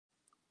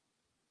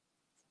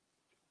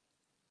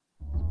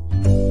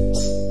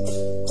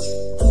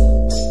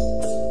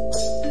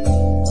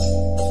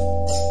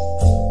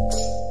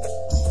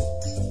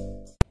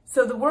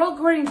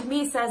according to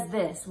me, says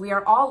this: we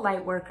are all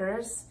light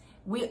workers.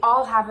 We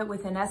all have it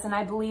within us, and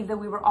I believe that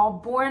we were all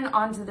born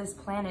onto this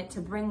planet to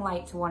bring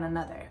light to one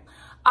another.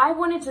 I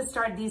wanted to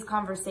start these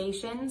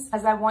conversations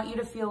as I want you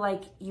to feel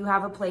like you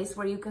have a place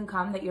where you can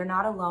come, that you're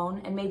not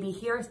alone, and maybe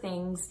hear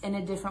things in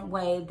a different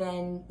way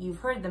than you've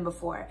heard them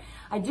before.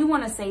 I do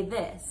want to say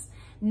this: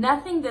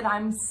 nothing that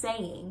I'm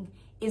saying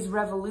is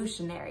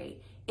revolutionary.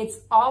 It's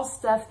all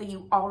stuff that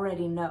you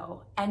already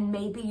know, and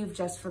maybe you've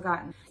just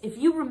forgotten. If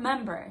you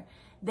remember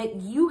that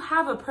you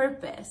have a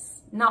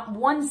purpose, not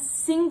one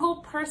single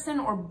person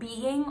or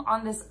being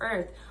on this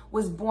earth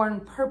was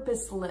born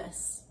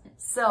purposeless.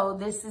 So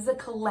this is a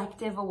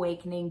collective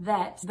awakening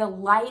that the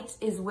light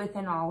is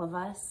within all of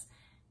us.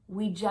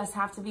 We just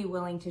have to be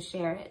willing to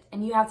share it.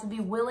 And you have to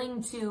be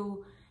willing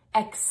to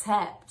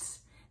accept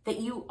that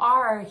you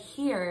are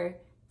here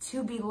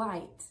to be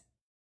light.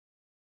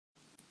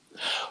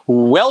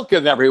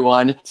 Welcome,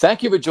 everyone.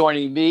 Thank you for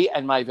joining me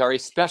and my very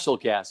special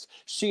guest.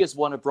 She is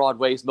one of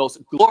Broadway's most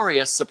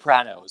glorious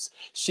sopranos.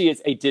 She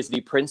is a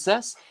Disney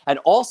princess and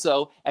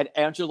also an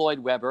Andrew Lloyd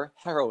Webber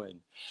heroine.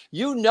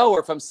 You know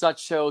her from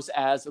such shows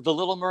as The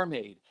Little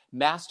Mermaid,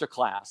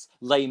 Masterclass,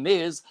 Les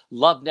Mis,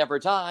 Love Never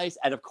Dies,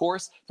 and of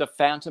course, The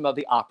Phantom of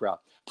the Opera.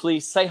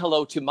 Please say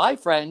hello to my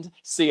friend,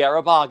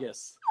 Sierra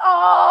Boggess.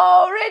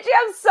 Oh, Richie,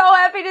 I'm so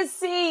happy to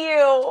see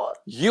you.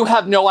 You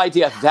have no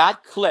idea.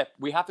 That clip,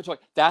 we have to talk,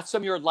 that's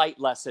from your light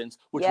lessons,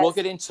 which we'll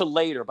get into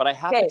later. But I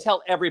have to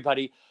tell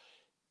everybody,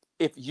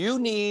 if you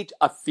need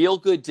a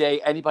feel-good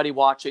day, anybody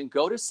watching,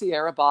 go to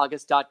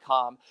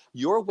sierraboggess.com.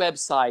 Your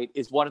website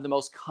is one of the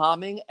most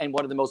calming and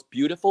one of the most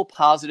beautiful,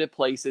 positive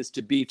places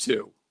to be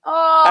to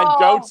and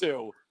go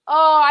to.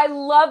 Oh, I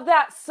love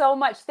that so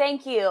much.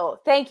 Thank you.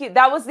 Thank you.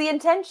 That was the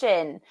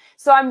intention.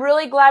 So I'm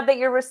really glad that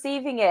you're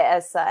receiving it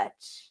as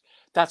such.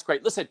 That's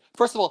great. Listen,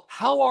 first of all,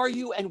 how are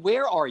you and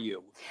where are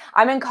you?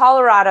 I'm in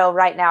Colorado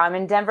right now. I'm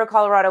in Denver,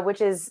 Colorado,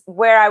 which is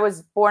where I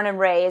was born and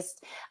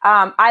raised.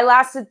 I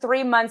lasted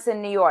 3 months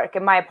in New York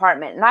in my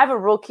apartment, and I have a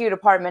real cute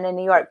apartment in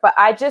New York, but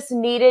I just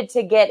needed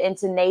to get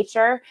into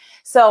nature.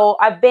 So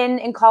I've been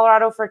in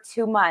Colorado for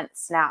 2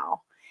 months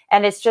now,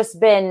 and it's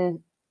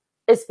been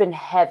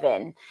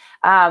heaven.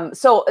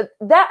 So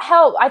that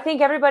helped. I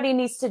think everybody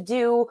needs to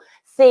do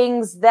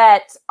things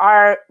that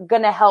are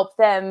going to help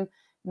them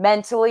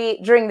mentally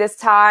during this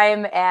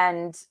time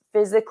and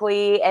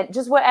physically and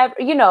just whatever,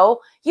 we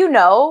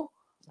gotta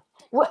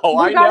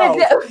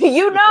do,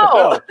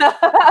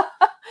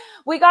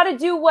 we got to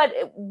do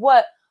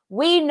what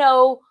we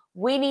know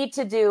we need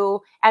to do.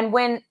 And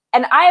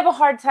I have a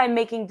hard time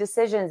making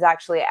decisions,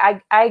 actually.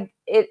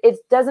 It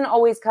doesn't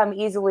always come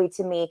easily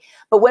to me,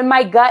 but when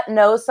my gut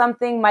knows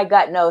something, my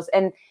gut knows.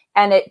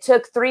 And it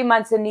took 3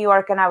 months in New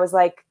York, and I was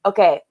like,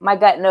 okay, my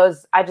gut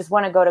knows I just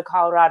want to go to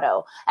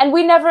Colorado. And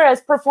we never, as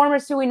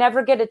performers too, we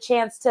never get a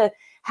chance to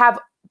have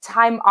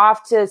time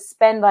off to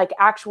spend like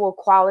actual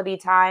quality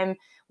time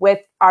with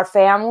our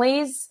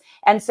families.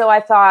 And so I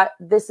thought,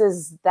 this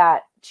is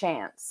that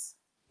chance.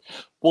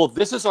 Well,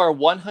 this is our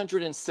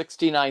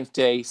 169th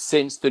day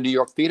since the New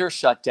York Theater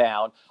shut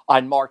down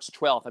on March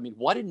 12th. I mean,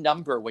 what a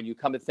number when you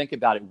come to think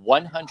about it,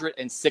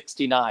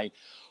 169.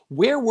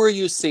 Where were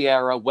you,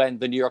 Sierra, when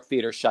the New York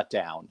Theater shut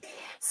down?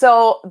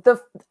 So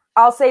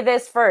I'll say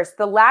this first.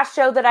 The last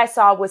show that I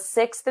saw was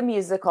Six, the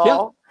musical.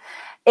 Yeah.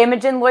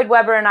 Imogen Lloyd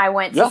Webber and I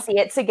went to see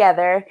it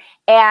together,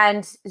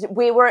 and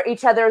we were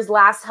each other's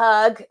last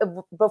hug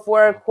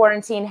before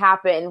quarantine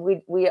happened.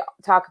 We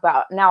talk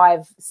about, now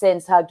I've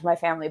since hugged my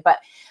family, but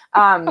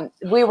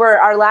we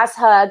were our last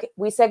hug.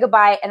 We said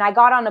goodbye, and I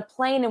got on a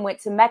plane and went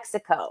to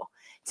Mexico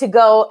to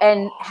go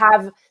and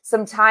have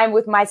some time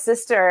with my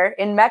sister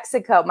in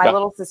Mexico, my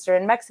little sister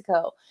in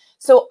Mexico.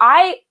 So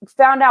I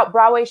found out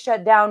Broadway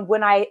shut down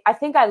when I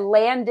think I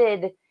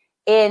landed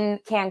in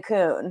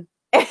Cancun.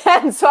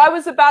 And so I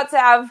was about to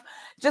have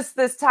just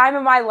this time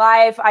in my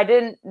life. I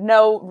didn't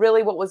know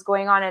really what was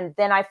going on. And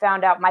then I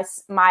found out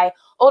my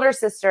older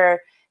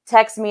sister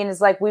texted me and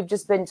is like, we've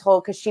just been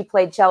told, because she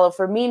played cello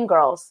for Mean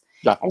Girls.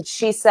 Yeah. And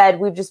she said,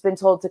 we've just been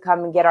told to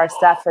come and get our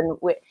stuff. And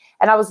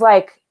I was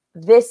like,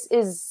 this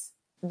is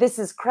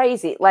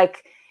crazy.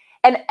 Like,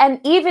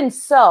 and even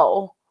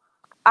so,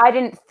 I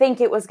didn't think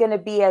it was going to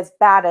be as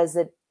bad as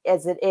it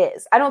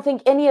is. I don't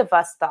think any of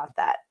us thought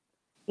that.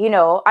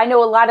 I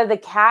know a lot of the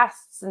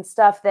casts and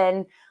stuff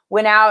then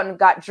went out and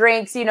got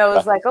drinks. It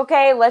was like,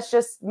 okay, let's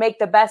just make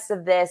the best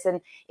of this.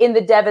 And in the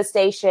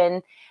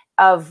devastation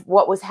of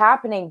what was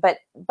happening, but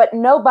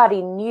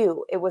nobody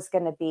knew it was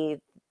going to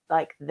be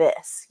like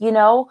this,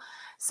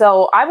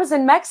 So I was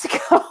in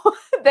Mexico.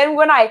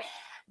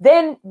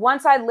 Then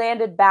once I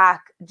landed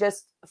back,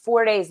 just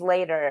 4 days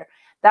later,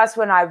 that's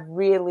when I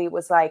really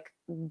was like,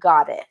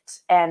 got it.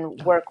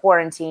 And we're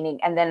quarantining.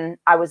 And then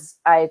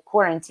I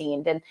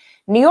quarantined, and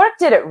New York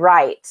did it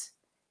right.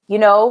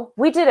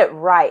 We did it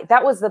right.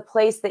 That was the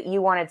place that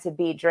you wanted to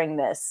be during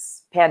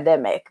this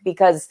pandemic,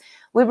 because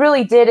we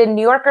really did. And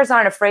New Yorkers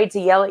aren't afraid to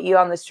yell at you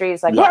on the street.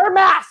 It's like, wear a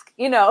mask.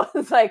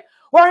 It's like,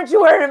 why aren't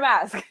you wearing a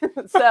mask?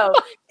 So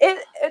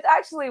it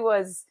actually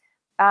was,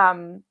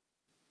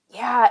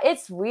 Yeah,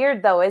 it's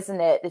weird though,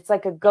 isn't it? It's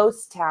like a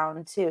ghost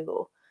town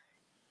too.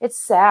 It's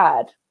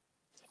sad.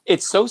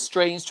 It's so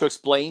strange to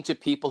explain to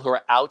people who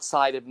are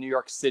outside of New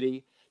York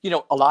City. You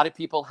know, a lot of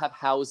people have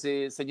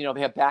houses and, you know,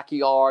 they have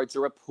backyards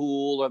or a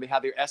pool or they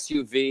have their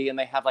SUV and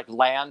they have like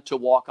land to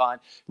walk on.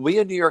 We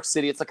in New York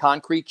City, it's a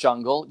concrete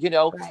jungle. You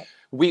know, Right.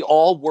 we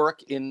all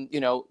work in, you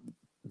know,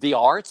 the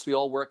arts. We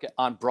all work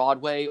on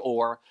Broadway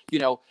or, you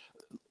know,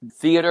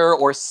 theater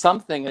or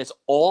something, and it's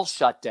all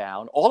shut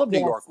down. All of New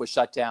York was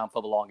shut down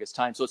for the longest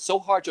time. So it's so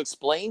hard to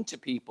explain to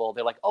people.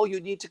 They're like, oh, you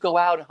need to go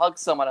out and hug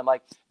someone. I'm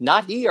like,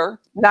 not here.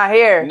 Not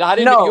here. Not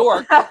in New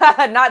York.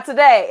 Not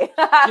today.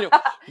 You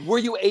know, were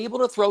you able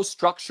to throw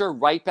structure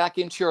right back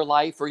into your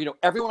life? Or, you know,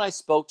 everyone I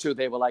spoke to,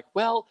 they were like,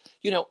 well,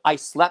 you know, I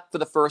slept for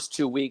the first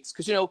 2 weeks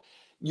because, you know,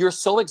 you're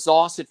so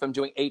exhausted from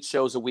doing 8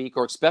 shows a week,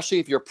 or especially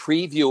if you're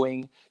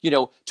previewing, you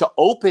know, to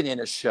open in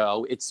a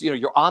show, it's, you know,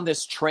 you're on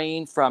this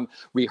train from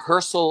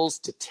rehearsals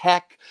to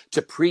tech, to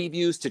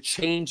previews, to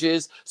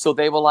changes. So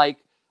they were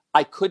like,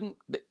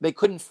 they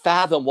couldn't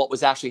fathom what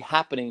was actually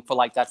happening for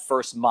like that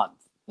first month.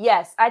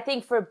 Yes, I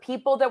think for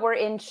people that were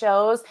in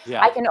shows,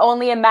 I can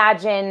only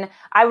imagine.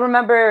 I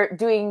remember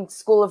doing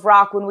School of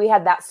Rock when we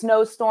had that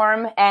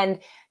snowstorm and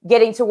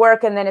getting to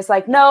work, and then it's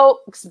like, no,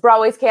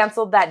 Broadway's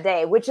canceled that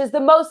day, which is the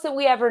most that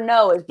we ever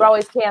know is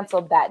Broadway's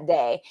canceled that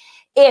day,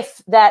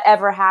 if that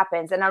ever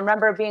happens. And I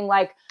remember being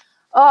like,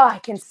 oh, I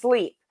can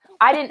sleep.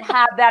 I didn't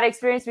have that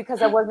experience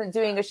because I wasn't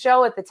doing a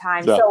show at the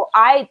time. Yeah. So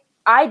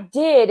I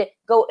did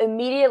go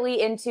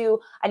immediately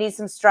into, I need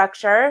some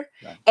structure.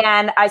 Yeah.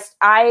 And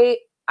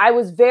I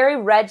was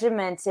very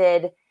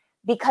regimented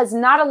because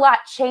not a lot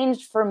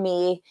changed for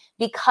me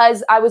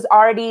because I was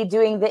already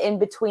doing the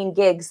in-between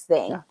gigs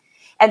thing. Yeah.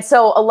 And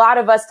so a lot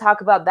of us talk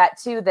about that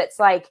too. That's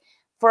like,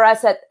 for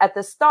us at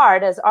the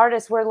start as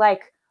artists, we're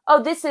like,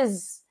 oh, this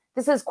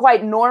is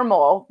quite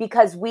normal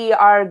because we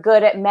are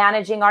good at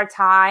managing our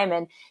time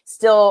and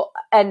still,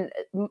 and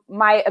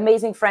my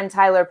amazing friend,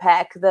 Tyler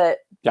Peck, the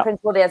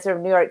principal dancer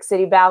of New York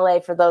City Ballet,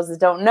 for those that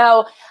don't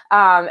know,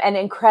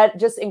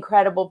 just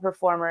incredible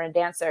performer and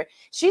dancer.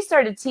 She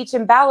started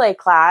teaching ballet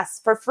class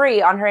for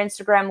free on her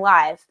Instagram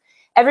Live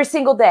every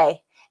single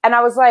day. And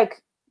I was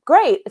like,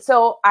 great.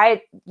 So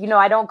I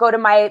don't go to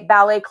my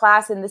ballet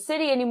class in the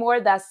city anymore.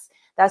 That's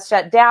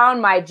shut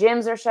down. My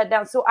gyms are shut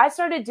down. So I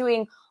started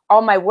doing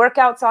all my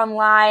workouts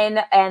online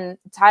and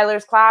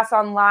Tyler's class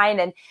online.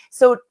 And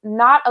so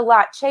not a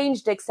lot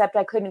changed, except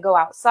I couldn't go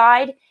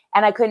outside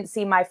and I couldn't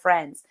see my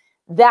friends.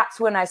 That's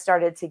when I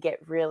started to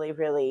get really,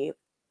 really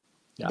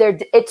there.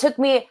 It took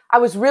me, I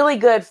was really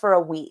good for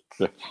a week.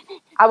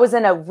 I was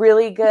in a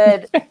really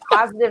good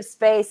positive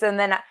space. And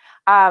then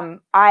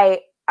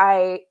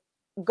I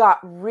got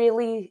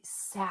really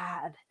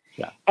sad.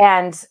 Yeah.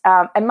 And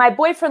my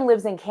boyfriend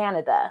lives in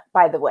Canada,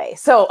 by the way.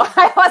 So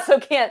I also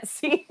can't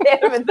see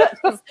him. And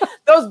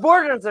those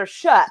borders are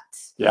shut.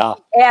 Yeah.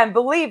 And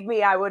believe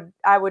me, I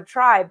would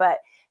try,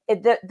 but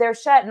they're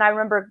shut. And I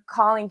remember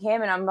calling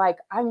him and I'm like,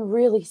 I'm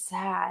really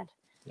sad.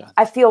 Yeah.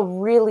 I feel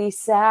really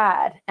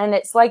sad. And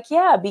it's like,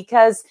 yeah,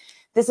 because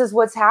this is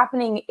what's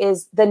happening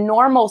is the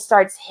normal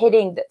starts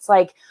hitting. That's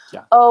like,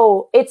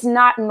 oh, it's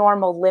not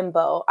normal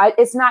limbo.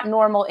 It's not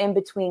normal in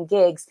between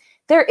gigs.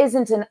 There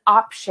isn't an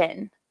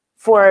option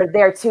for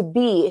there to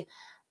be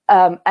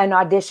an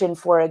audition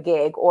for a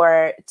gig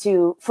or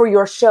for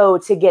your show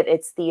to get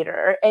its theater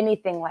or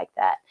anything like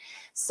that.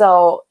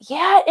 So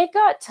yeah, it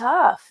got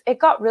tough. It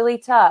got really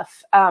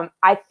tough.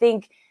 I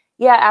think,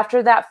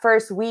 after that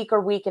first week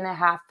or week and a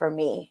half for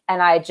me,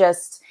 and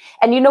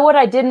and you know what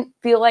I didn't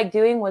feel like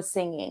doing was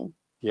singing.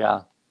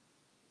 Yeah.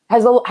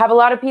 Have a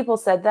lot of people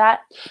said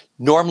that?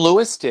 Norm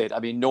Lewis did. I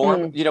mean,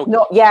 Norm,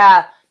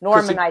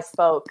 Norm and I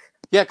spoke.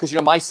 Yeah, because,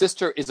 my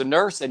sister is a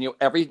nurse, and,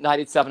 every night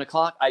at 7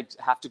 o'clock, I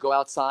have to go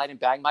outside and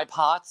bang my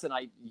pots, and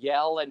I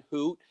yell and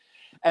hoot,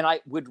 and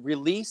I would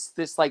release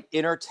this, like,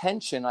 inner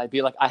tension. I'd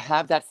be like, I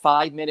have that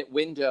 5-minute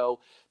window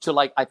to,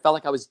 like, I felt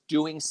like I was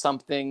doing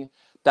something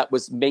that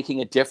was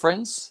making a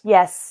difference.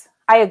 Yes,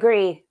 I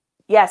agree.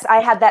 Yes,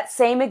 I had that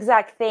same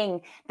exact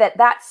thing,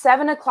 that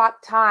 7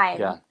 o'clock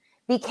time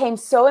became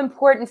so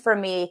important for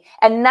me,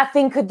 and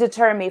nothing could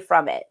deter me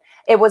from it.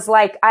 It was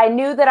like, I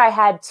knew that I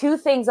had 2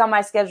 things on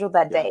my schedule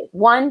that day.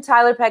 1,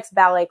 Tyler Peck's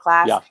ballet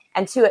class,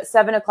 and 2, at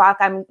 7 o'clock,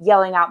 I'm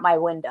yelling out my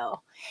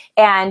window.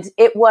 And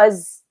it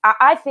was,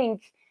 I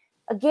think,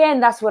 again,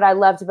 that's what I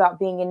loved about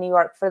being in New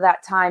York for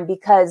that time,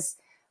 because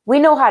we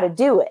know how to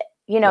do it.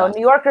 New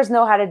Yorkers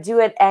know how to do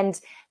it.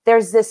 And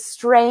there's this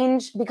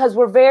strange, because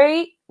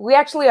we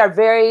actually are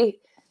very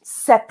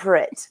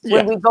separate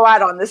when we go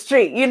out on the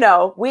street.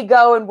 We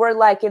go and we're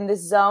like in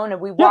this zone and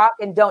we walk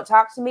and don't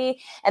talk to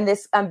me. And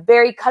I'm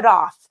very cut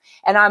off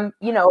and I'm,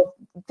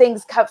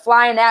 things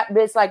flying at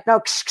me. It's like,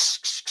 no.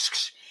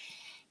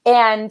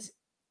 And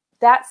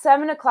that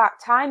 7 o'clock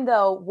time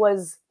though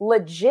was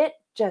legit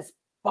just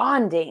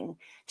bonding,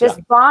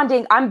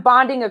 bonding. I'm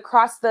bonding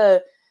across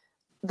the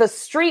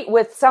street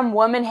with some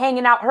woman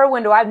hanging out her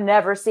window I've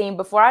never seen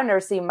before. I've never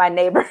seen my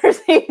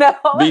neighbors,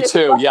 Me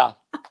too, yeah.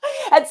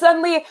 And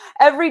suddenly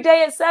every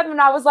day at 7,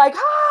 I was like,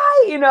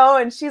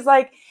 hi, and she's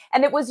like,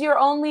 and it was your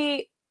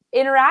only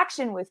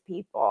interaction with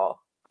people,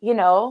 you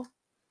know?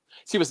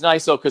 See, it was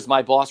nice though, because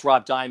my boss,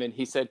 Rob Diamond,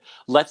 he said,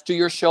 let's do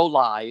your show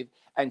live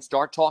and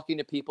start talking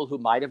to people who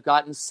might have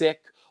gotten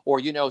sick, or,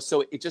 you know,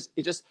 so it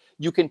just,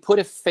 you can put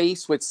a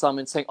face with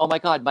someone saying, oh my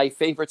God, my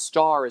favorite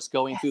star is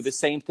going through the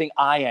same thing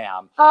I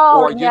am. Oh,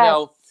 or, you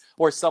know,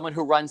 or someone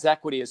who runs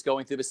equity is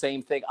going through the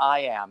same thing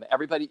I am.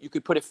 Everybody, you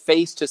could put a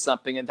face to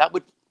something, and that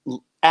would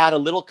add a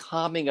little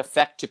calming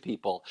effect to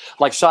people.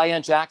 Like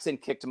Cheyenne Jackson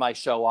kicked my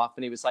show off,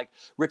 and he was like,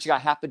 Richie, I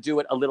have to do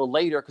it a little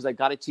later because I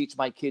got to teach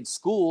my kids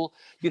school.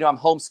 You know, I'm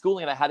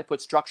homeschooling, and I had to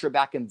put structure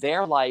back in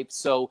their life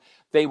so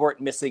they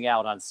weren't missing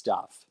out on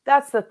stuff.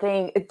 That's the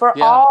thing.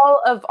 For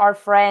all of our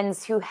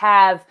friends who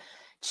have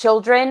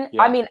children,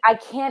 I mean, I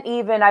can't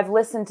even, I've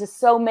listened to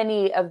so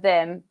many of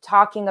them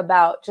talking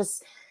about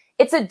just,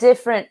 it's a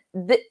different,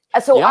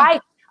 so I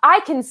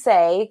can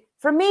say,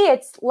 for me,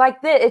 it's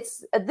like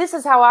this. This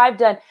is how I've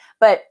done,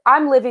 but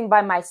I'm living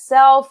by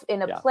myself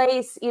in a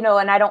place, you know,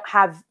 and I don't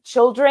have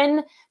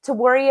children to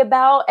worry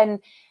about. And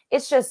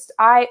it's just,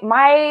 I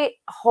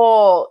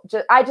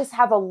just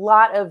have a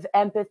lot of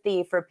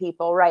empathy for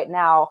people right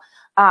now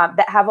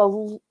that have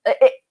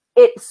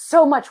it's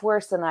so much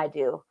worse than I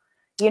do,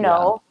 you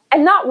know,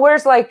 and not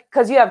worse like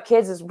because you have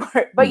kids is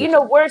worse, but you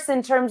know, worse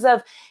in terms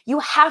of you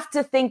have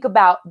to think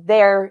about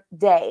their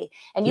day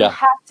and you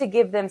have to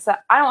give them some.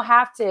 I don't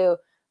have to.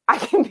 I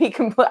can be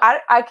complete.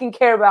 I can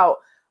care about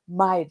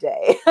my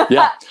day.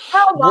 Yeah.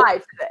 How am I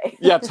today?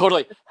 Yeah,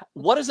 totally.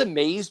 What has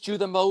amazed you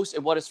the most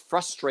and what has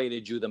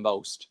frustrated you the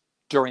most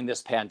during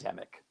this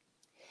pandemic?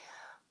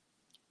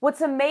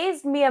 What's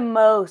amazed me the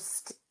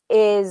most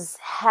is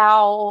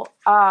how,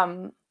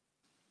 I'll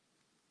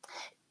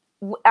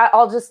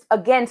just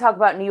again talk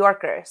about New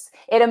Yorkers.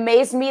 It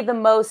amazed me the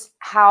most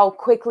how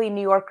quickly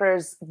New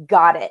Yorkers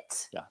got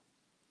it. Yeah.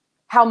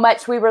 How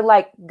much we were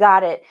like,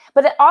 got it.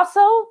 But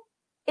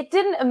it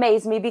didn't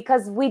amaze me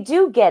because we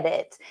do get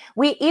it.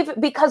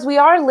 Because we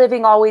are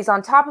living always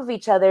on top of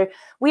each other.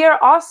 We are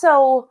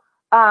also,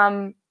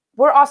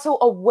 we're also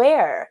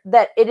aware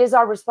that it is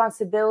our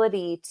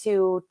responsibility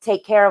to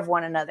take care of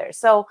one another.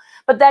 So,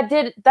 but that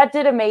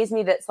did amaze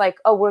me. That's like,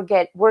 oh, we're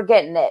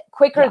getting it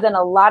quicker than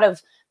a lot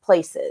of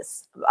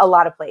places. What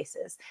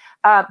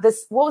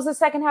was the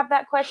second half of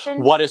that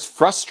question? What has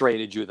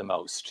frustrated you the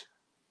most?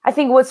 I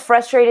think what's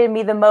frustrated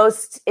me the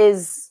most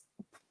is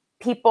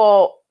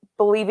people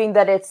believing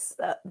that it's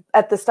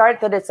at the start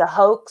that it's a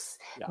hoax,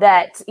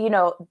 that, you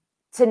know,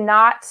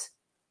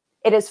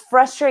 it has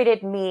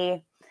frustrated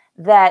me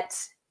that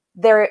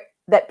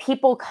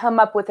people come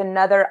up with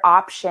another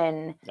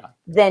option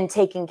than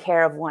taking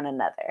care of one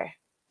another.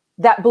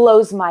 That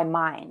blows my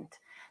mind.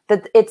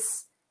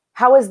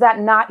 How is that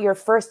not your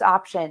first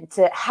option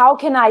to, how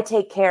can I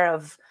take care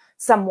of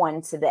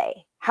someone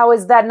today? How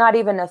is that not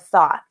even a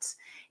thought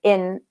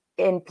in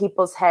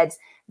people's heads?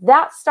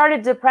 That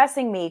started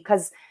depressing me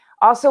because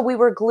also we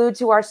were glued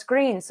to our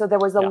screens. So there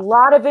was a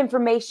lot of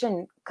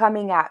information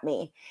coming at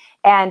me.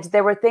 And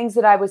there were things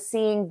that I was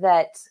seeing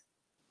that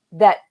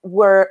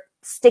were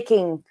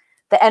sticking,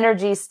 the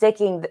energy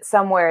sticking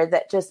somewhere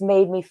that just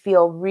made me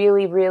feel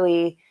really,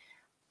 really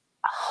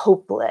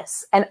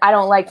hopeless. And I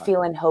don't like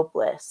feeling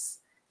hopeless,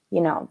 you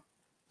know.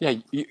 Yeah,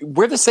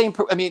 we're the same.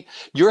 I mean,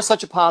 you're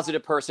such a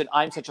positive person.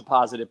 I'm such a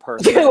positive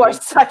person. You are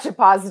such a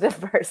positive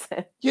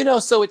person. You know,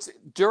 so it's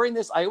during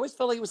this, I always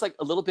felt like it was like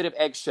a little bit of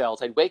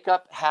eggshells. I'd wake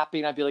up happy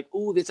and I'd be like,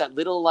 ooh, there's that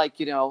little like,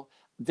 you know,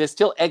 there's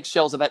still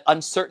eggshells of that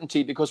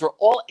uncertainty because we're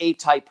all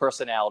A-type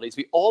personalities.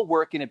 We all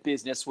work in a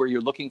business where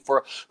you're looking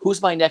for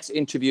who's my next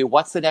interview?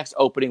 What's the next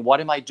opening?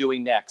 What am I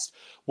doing next?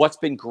 What's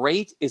been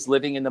great is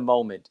living in the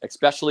moment,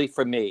 especially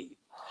for me.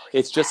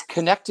 It's just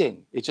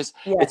connecting. It's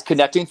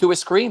connecting through a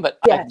screen, but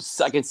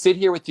I can sit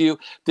here with you.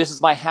 This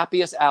is my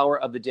happiest hour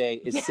of the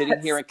day, is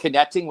sitting here and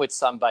connecting with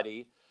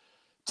somebody,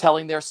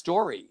 telling their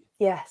story.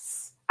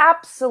 Yes,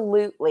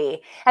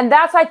 absolutely. And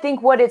that's, I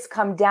think, what it's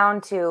come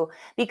down to,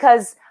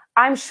 because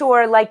I'm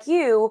sure, like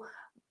you,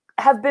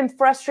 have been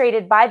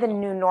frustrated by the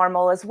new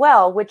normal as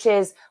well, which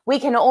is we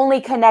can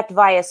only connect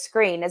via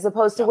screen, as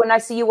opposed to when I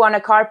see you on a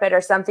carpet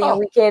or something and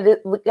we can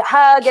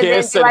hug and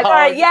then be like, all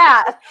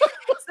right,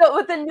 So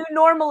what the new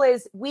normal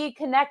is, we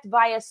connect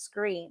via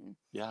screen.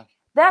 Yeah.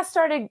 That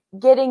started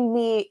getting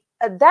me,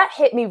 that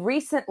hit me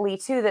recently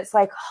too. That's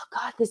like, oh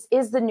God, this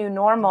is the new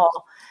normal.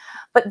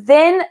 But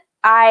then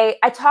I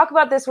talk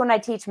about this when I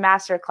teach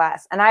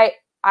masterclass, and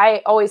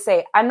I always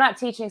say, I'm not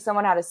teaching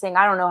someone how to sing.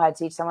 I don't know how to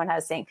teach someone how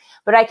to sing,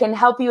 but I can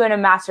help you in a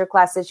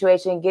masterclass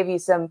situation and give you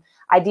some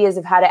ideas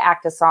of how to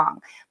act a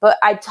song. But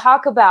I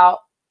talk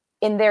about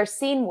in their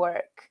scene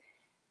work,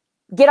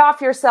 get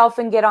off yourself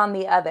and get on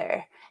the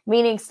other,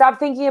 meaning stop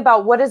thinking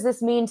about what does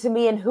this mean to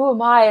me and who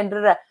am I and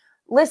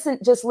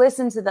just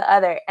listen to the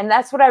other. And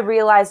that's what I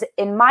realized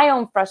in my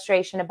own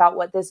frustration about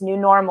what this new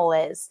normal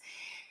is.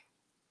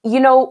 You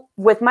know,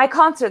 with my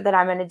concert that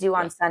I'm going to do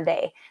on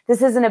Sunday,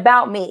 this isn't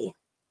about me.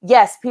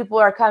 Yes, people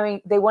are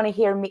coming, they want to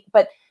hear me,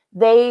 but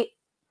I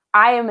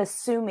am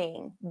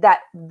assuming that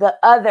the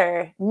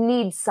other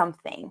needs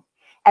something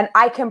and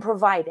I can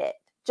provide it,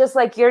 just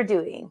like you're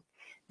doing.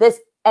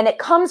 And it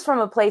comes from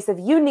a place of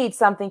you need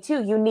something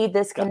too. You need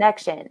this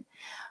connection.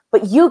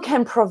 But you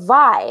can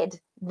provide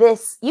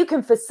this, you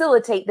can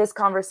facilitate this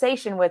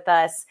conversation with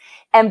us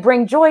and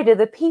bring joy to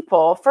the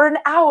people for an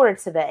hour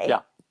today.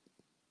 Yeah.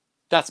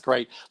 That's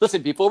great.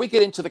 Listen, before we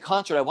get into the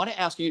concert, I want to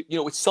ask you,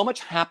 with so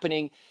much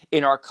happening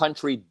in our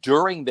country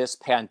during this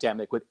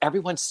pandemic, with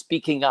everyone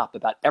speaking up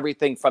about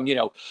everything from,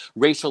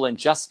 racial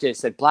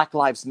injustice and Black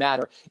Lives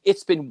Matter,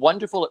 it's been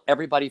wonderful.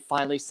 Everybody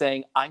finally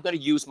saying, I'm going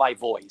to use my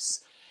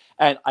voice.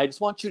 And I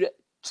just want you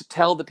to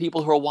tell the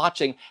people who are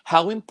watching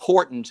how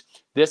important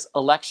this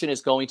election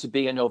is going to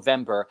be in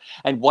November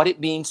and what it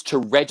means to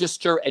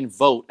register and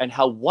vote and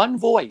how one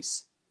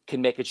voice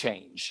can make a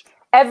change.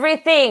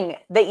 Everything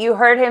that you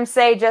heard him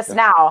say just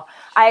now,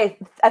 I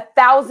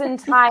 1,000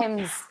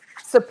 times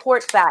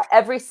support that.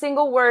 Every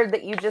single word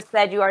that you just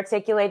said, you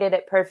articulated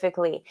it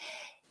perfectly.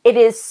 It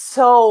is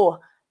so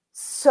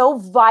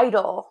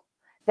vital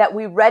that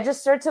we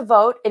register to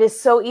vote. It is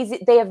so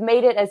easy. They have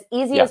made it as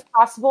easy as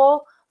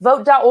possible.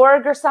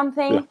 Vote.org or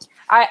something.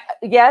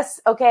 Yes.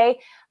 Okay.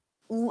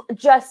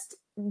 Just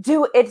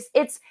do it.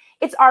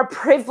 It's our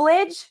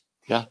privilege.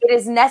 Yeah. It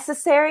is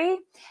necessary.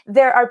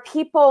 There are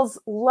people's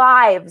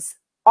lives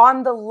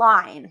on the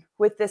line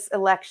with this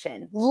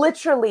election.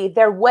 Literally,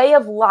 their way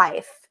of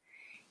life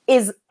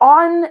is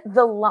on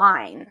the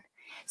line.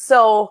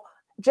 So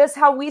just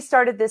how we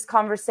started this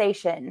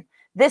conversation,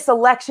 this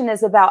election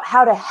is about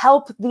how to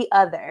help the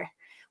other.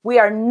 We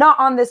are not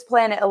on this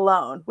planet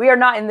alone. We are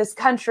not in this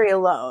country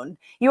alone.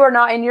 You are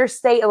not in your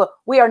state alone.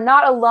 We are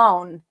not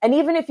alone. And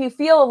even if you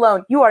feel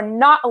alone, you are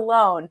not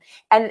alone.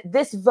 And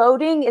this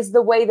voting is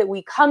the way that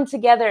we come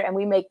together and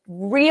we make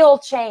real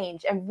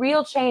change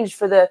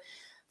for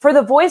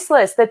the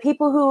voiceless, the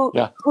people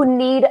who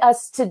need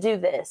us to do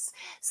this.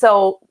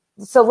 So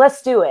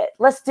let's do it.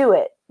 Let's do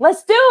it.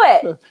 Let's do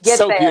it. Get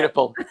so there.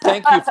 Beautiful.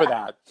 Thank you for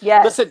that.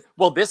 Yes. Listen,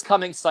 well, this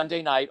coming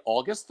Sunday night,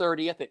 August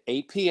 30th at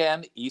 8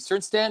 p.m.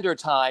 Eastern Standard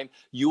Time,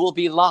 you will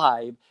be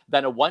live,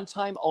 then a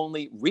one-time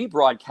only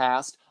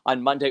rebroadcast on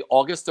Monday,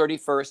 August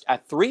 31st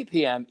at 3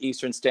 p.m.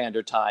 Eastern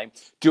Standard Time,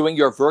 doing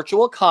your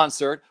virtual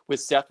concert with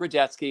Seth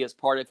Rudetsky as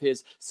part of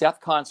his Seth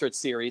Concert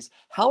Series.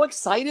 How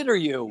excited are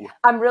you?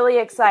 I'm really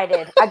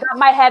excited. I got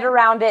my head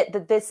around it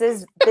that this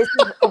is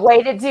a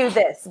way to do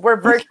this.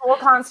 We're virtual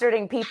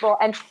concerting people,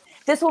 and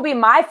this will be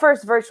my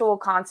first virtual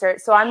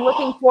concert. So I'm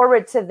looking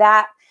forward to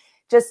that.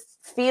 Just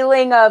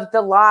feeling of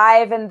the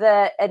live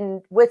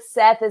and with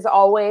Seth is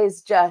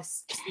always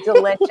just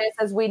delicious,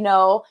 as we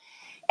know.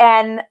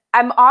 And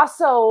I'm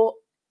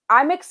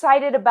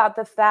excited about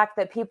the fact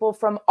that people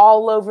from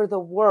all over the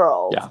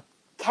world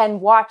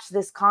can watch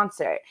this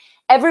concert.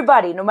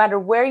 Everybody, no matter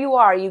where you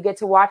are, you get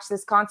to watch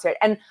this concert.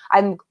 And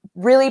I'm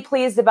really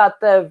pleased about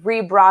the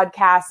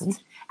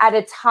rebroadcast at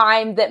a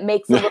time that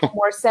makes a little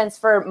more sense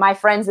for my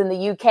friends in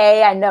the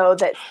UK. I know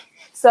that.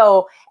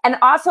 So, and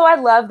also I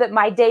love that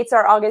my dates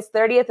are August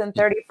 30th and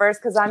 31st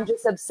because I'm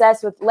just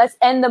obsessed with let's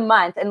end the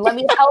month and let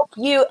me help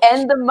you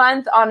end the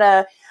month on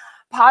a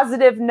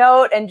positive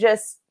note and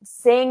just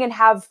sing and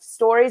have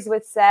stories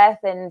with Seth.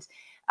 And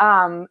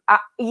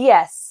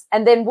yes.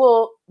 And then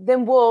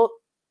we'll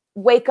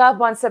wake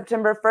up on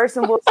September 1st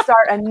and we'll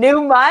start a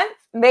new month,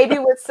 maybe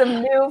with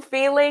some new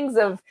feelings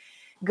of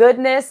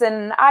goodness.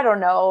 And I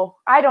don't know.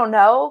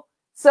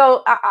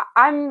 So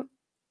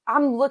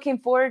I'm looking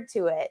forward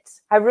to it.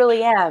 I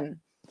really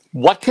am.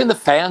 What can the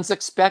fans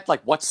expect?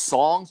 Like, what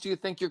songs do you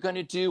think you're going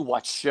to do?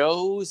 What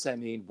shows? I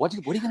mean, what are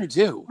you going to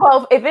do?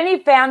 Well, if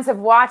any fans have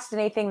watched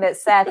anything that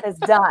Seth has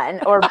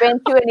done or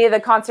been to any of the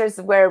concerts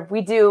where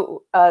we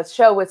do a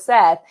show with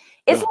Seth,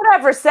 it's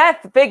whatever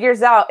Seth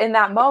figures out in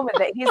that moment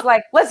that he's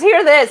like, let's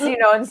hear this, and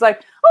it's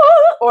like,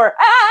 oh, or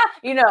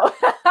you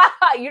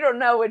don't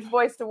know which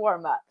voice to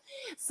warm up.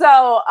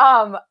 So,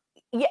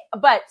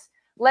 but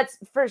let's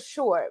for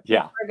sure,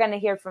 we're going to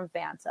hear from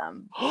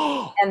Phantom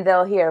and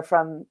they'll hear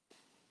from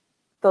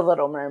The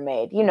Little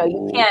Mermaid. You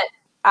can't,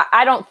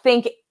 I don't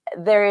think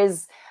there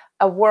is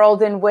a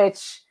world in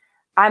which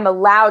I'm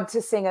allowed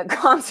to sing a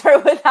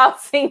concert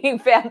without singing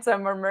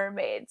Phantom or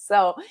Mermaid.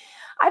 So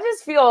I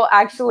just feel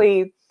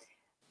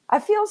I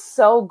feel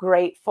so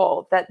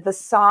grateful that the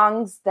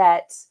songs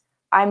that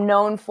I'm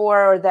known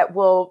for or that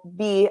will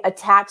be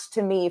attached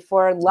to me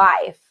for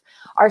life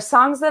are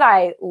songs that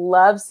I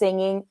love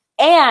singing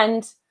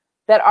and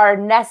that are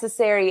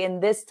necessary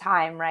in this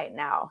time right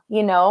now.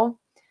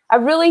 I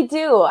really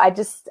do.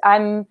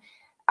 I'm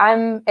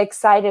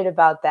excited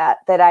about that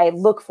I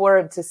look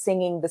forward to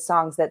singing the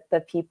songs that the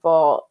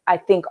people I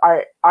think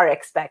are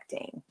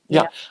expecting.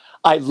 Yeah.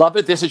 I love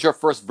it. This is your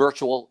first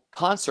virtual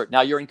concert.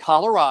 Now you're in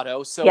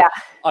Colorado. So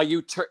are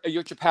you at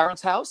your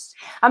parents' house?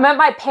 I'm at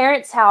my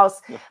parents'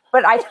 house,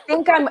 but I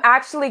think I'm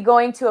actually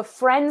going to a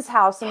friend's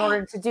house in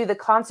order to do the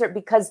concert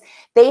because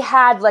they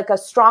had like a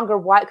stronger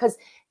because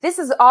this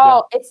is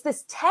all, it's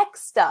this tech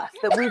stuff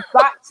that we've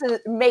got to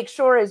make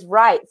sure is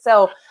right.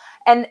 So,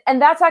 and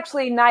that's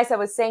actually nice. I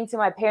was saying to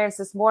my parents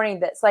this morning,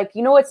 that's like,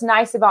 what's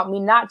nice about me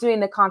not doing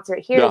the concert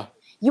here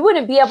you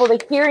wouldn't be able to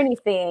hear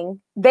anything.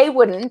 They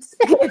wouldn't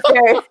if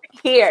they're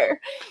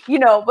here, you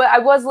know, but I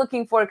was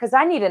looking for it because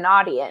I need an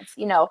audience,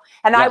 you know,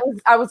 and I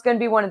was going to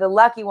be one of the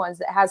lucky ones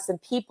that has some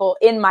people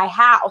in my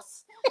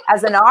house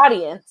as an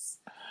audience.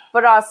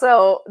 But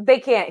also,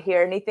 they can't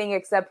hear anything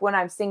except when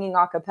I'm singing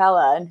a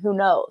cappella, and who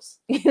knows,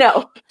 you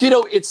know? You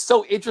know, it's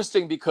so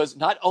interesting because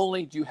not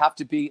only do you have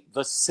to be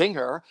the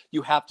singer,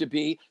 you have to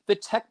be the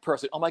tech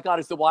person. Oh my God,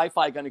 is the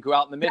Wi-Fi going to go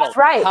out in the middle? That's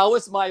right. How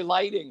is my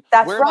lighting?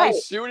 That's Where right. am I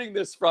shooting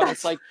this from?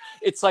 It's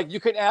like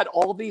you can add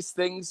all these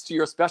things to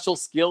your special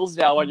skills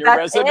now on your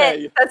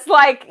resume. It's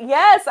like,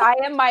 yes, I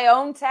am my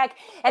own tech.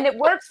 And it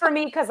works for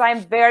me because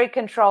I'm very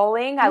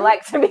controlling. I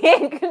like to be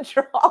in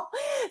control.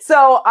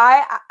 So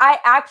I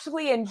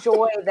actually enjoy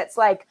that's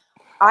like,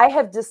 I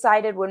have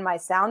decided when my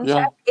sound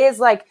check is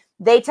like,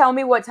 they tell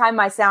me what time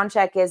my sound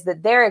check is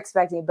that they're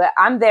expecting, but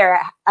I'm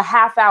there a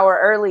half hour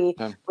early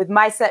with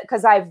my set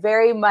because I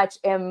very much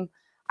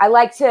I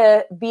like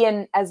to be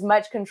in as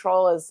much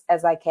control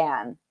as I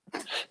can.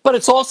 But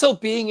it's also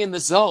being in the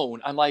zone.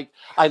 I'm like,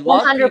 I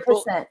love 100%.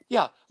 people.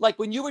 Yeah. Like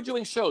when you were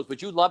doing shows,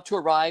 would you love to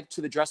arrive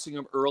to the dressing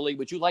room early?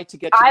 Would you like to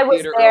get to the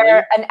theater early? I was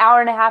there an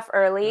hour and a half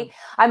early.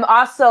 I'm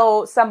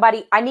also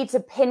I need to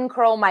pin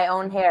curl my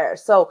own hair.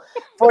 So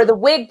for the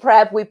wig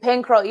prep, we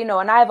pin curl, you know,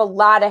 and I have a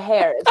lot of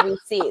hair, as we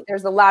see.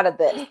 There's a lot of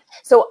this.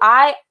 So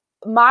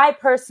my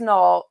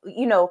personal,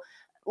 you know,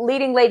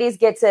 leading ladies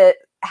get to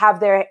have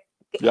their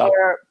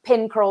hair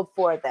pin curled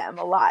for them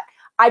a lot.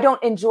 I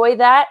don't enjoy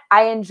that.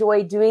 I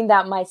enjoy doing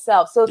that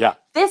myself. So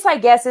this, I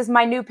guess, is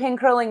my new pin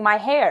curling my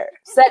hair,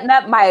 setting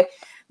up my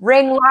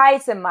ring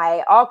lights and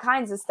my all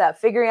kinds of stuff,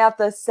 figuring out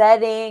the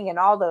setting and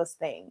all those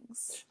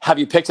things. Have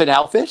you picked an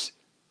outfit?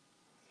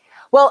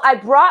 Well,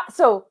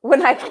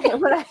 when I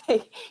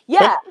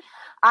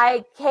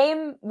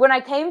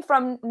came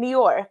from New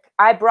York,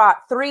 I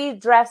brought 3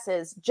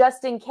 dresses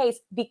just in case,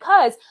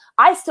 because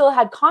I still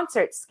had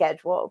concerts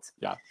scheduled.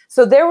 Yeah.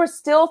 So there were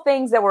still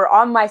things that were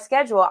on my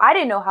schedule. I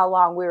didn't know how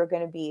long we were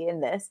going to be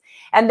in this.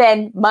 And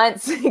then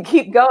months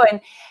keep going.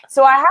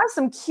 So I have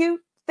some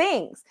cute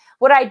things.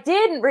 What I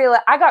didn't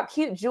realize, I got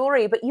cute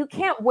jewelry, but you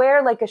can't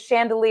wear like a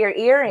chandelier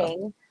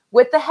earring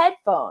with the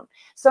headphone.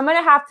 So I'm going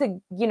to have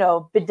to, you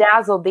know,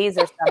 bedazzle these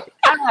or something.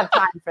 I don't have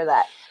time for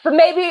that. But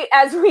maybe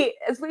as we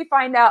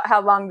find out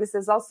how long this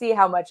is, I'll see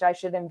how much I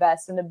should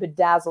invest in a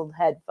bedazzled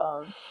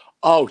headphone.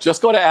 Oh,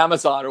 just go to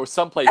Amazon or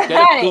someplace. Get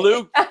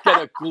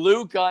a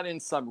glue gun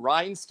and some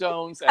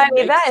rhinestones. And I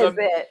mean, that is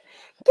it.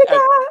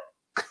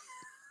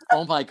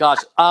 Oh my gosh.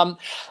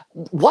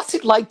 What's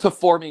it like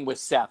performing with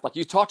Seth? Like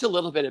you talked a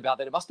little bit about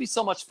that. It must be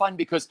so much fun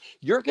because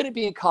you're going to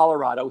be in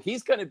Colorado.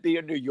 He's going to be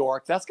in New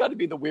York. That's got to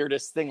be the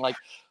weirdest thing. Like,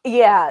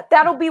 yeah,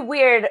 that'll be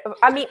weird.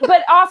 I mean,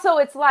 but also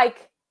it's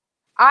like,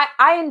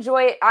 I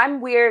enjoy it. I'm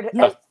weird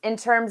in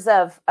terms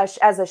of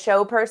as a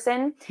show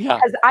person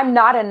because I'm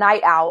not a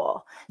night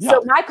owl.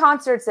 So my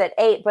concert's at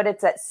 8, but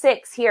it's at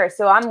 6 here.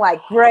 So I'm like,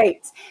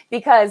 great,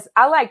 because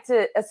I like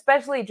to,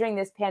 especially during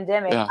this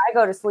pandemic, I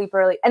go to sleep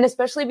early, and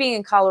especially being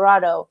in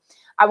Colorado,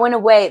 I went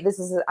away. I'm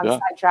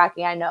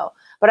sidetracking, I know,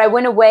 but I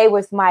went away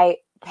with my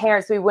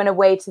parents. We went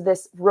away to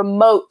this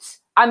remote.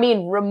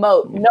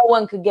 No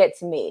one could get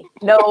to me.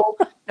 No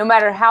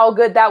matter how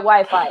good that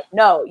Wi-Fi.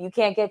 No, you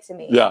can't get to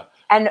me. Yeah.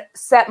 And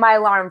set my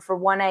alarm for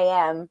 1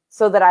 a.m.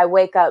 so that I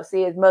wake up.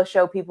 See, most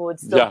show people would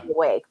still be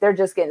awake. They're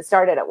just getting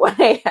started at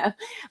 1 a.m.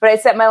 But I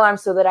set my alarm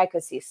so that I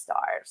could see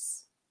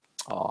stars.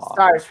 Aww.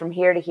 Stars from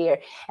here to here.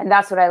 And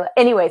that's what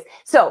anyways.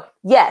 So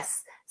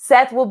yes,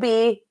 Seth will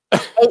be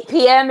 8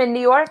 p.m. in New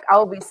York. I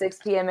will be 6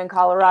 p.m. in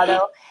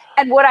Colorado.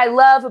 And what I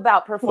love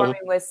about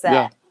performing with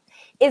Seth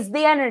is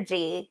the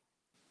energy.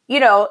 You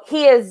know,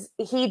 he's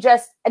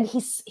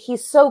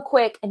so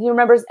quick, and he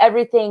remembers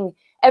everything,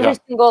 every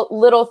single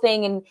little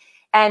thing.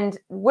 And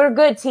we're a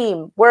good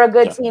team. We're a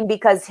good team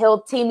because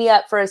he'll tee me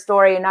up for a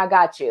story, and I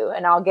got you,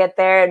 and I'll get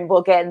there, and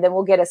then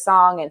we'll get a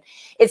song, and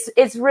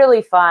it's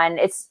really fun.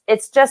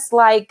 It's just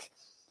like,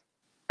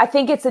 I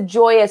think it's a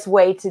joyous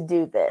way to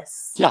do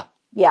this. Yeah.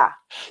 Yeah.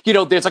 You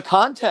know, there's a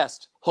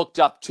contest hooked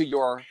up to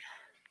your.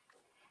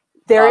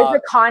 There is a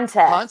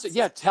contest.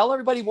 Yeah, tell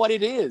everybody what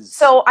it is.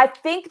 So I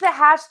think the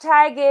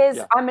hashtag is,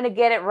 I'm going to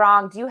get it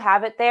wrong. Do you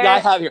have it there? Yeah, I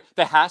have here.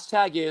 The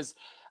hashtag is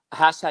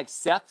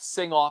 #Seth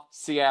Sing Off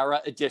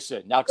Sierra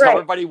Edition. Now tell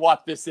everybody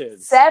what this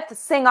is. Seth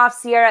Sing Off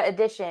Sierra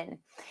Edition.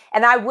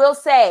 And I will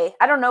say,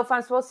 I don't know if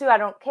I'm supposed to. I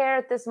don't care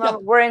at this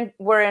moment.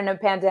 We're in a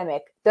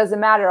pandemic. Doesn't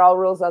matter. All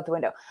rules out the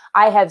window.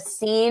 I have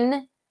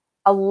seen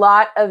a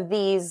lot of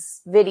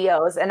these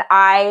videos, and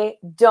I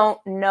don't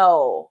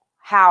know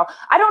how.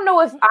 I don't know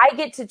if I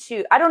get to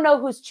choose. I don't know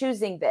who's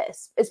choosing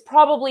this. It's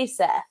probably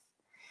Seth.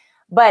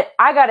 But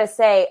I gotta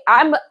say,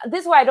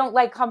 this is why I don't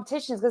like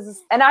competitions,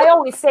 and I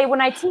always say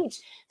when I teach,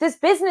 this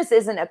business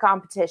isn't a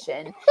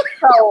competition.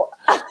 So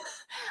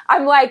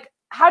I'm like,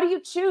 how do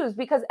you choose?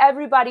 Because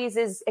everybody's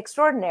is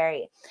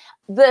extraordinary.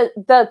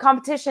 The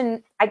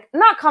competition,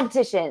 not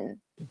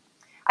competition.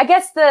 I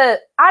guess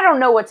I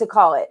don't know what to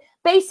call it.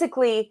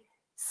 Basically,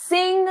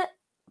 sing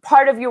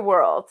part of your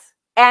world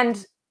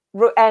and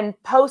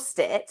post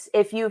it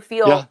if you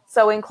feel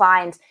so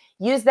inclined.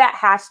 Use that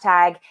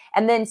hashtag,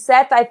 and then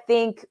Seth, I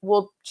think,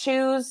 will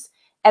choose.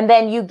 And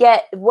then you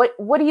get, what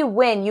do you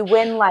win? You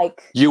win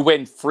you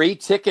win free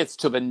tickets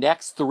to the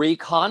next 3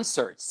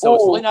 concerts. So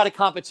it's really not a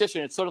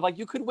competition. It's sort of like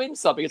you could win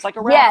something. It's like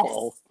a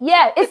raffle.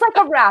 Yeah, it's like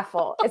a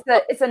raffle.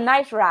 It's a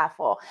nice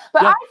raffle.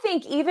 But I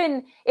think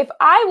even if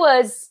I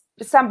was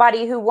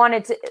somebody who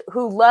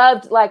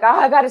loved like, oh,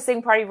 I got to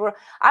sing Party World,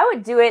 I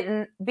would do it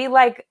and be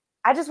like,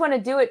 I just want to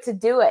do it to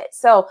do it.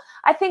 So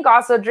I think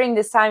also during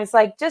this time, it's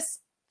like, just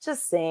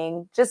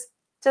sing, just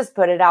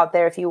put it out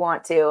there if you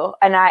want to.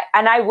 And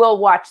I will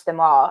watch them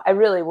all. I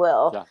really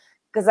will.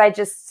 Because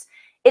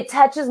it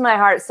touches my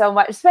heart so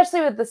much,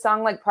 especially with the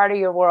song like Part of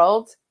Your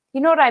World.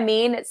 You know what I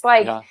mean? It's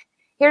like,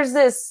 here's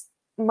this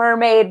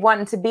mermaid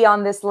wanting to be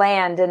on this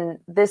land, and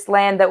this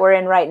land that we're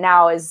in right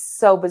now is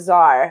so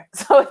bizarre.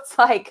 So it's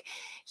like,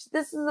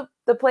 this is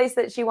the place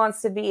that she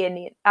wants to be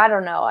in. I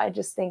don't know. I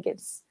just think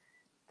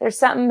there's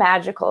something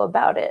magical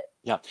about it.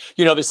 Yeah.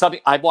 You know, there's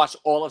something, I've watched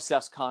all of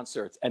Seth's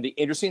concerts, and the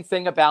interesting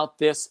thing about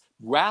this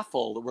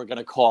raffle, that we're going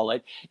to call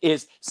it,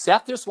 is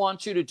Seth just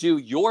wants you to do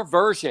your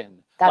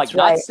version. That's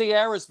not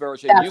Sierra's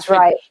version. That's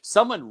right.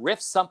 Someone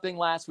riffed something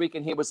last week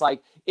and he was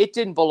like, it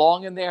didn't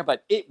belong in there,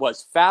 but it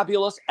was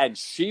fabulous, and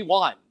she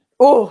won.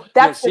 Oh,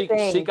 that's the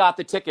thing. She got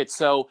the ticket.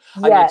 So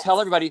I'm going to tell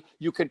everybody,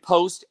 you can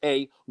post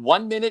a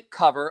 1-minute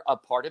cover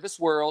of Part of His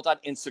World on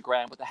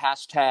Instagram with the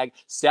hashtag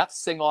Seth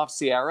Sing Off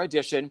Sierra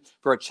Edition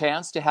for a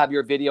chance to have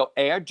your video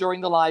aired during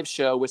the live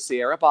show with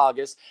Sierra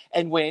Boggess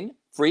and win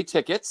free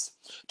tickets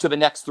to the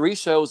next 3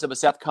 shows of a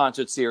Seth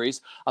concert series.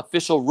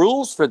 Official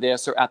rules for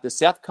this are at the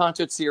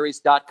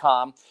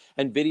SethConcertSeries.com,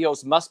 and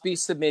videos must be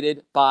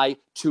submitted by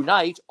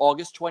tonight,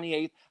 August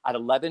 28th at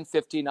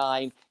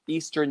 11:59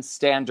 Eastern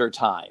Standard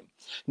Time.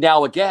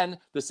 Now, again,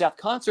 the Seth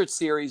Concert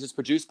Series is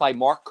produced by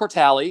Mark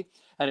Cortali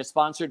and is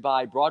sponsored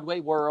by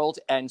Broadway World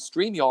and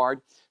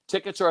StreamYard.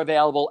 Tickets are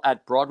available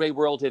at Broadway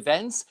World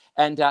Events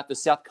and at the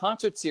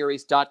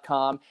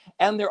SethConcertSeries.com,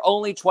 and they're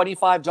only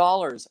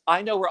 $25.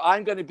 I know where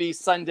I'm going to be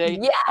Sunday,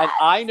 and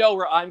I know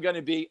where I'm going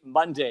to be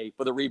Monday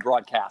for the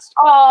rebroadcast.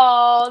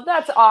 Oh,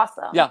 that's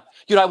awesome. Yeah.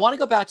 You know, I want to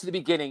go back to the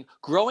beginning.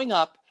 Growing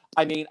up,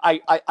 I mean,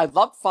 I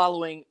love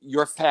following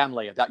your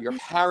family, about your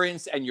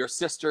parents and your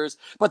sisters,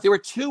 but there were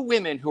 2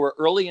 women who were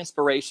early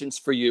inspirations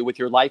for you with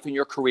your life and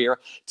your career.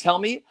 Tell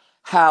me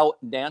how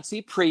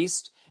Nancy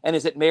Priest and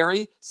is it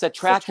Mary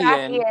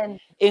Satrakian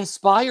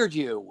inspired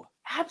you?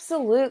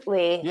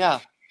 Absolutely. Yeah.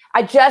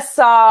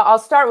 I'll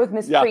start with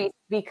Miss Priest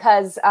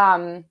because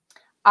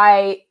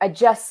I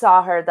just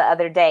saw her the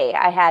other day.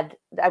 I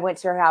went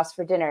to her house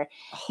for dinner.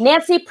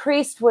 Nancy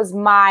Priest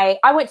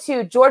I went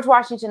to George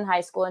Washington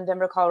High School in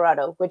Denver,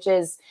 Colorado, which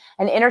is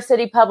an inner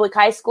city public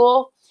high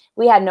school.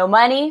 We had no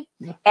money,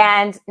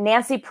 and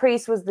Nancy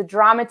Priest was the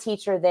drama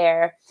teacher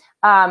there.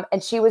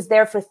 And she was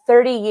there for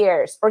 30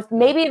 years, or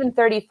maybe even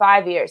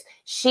 35 years.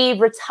 She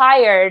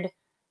retired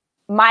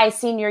my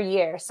senior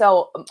year.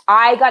 So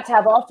I got to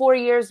have all 4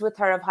 years with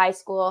her of high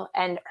school,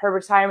 and her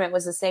retirement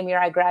was the same year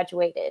I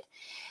graduated.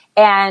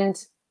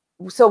 And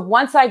so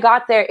once I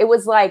got there, it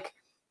was like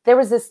there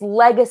was this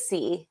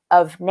legacy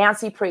of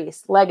Nancy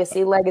Priest,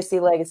 legacy,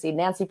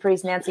 Nancy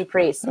Priest, Nancy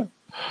Priest.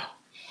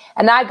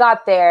 And I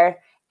got there,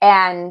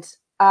 and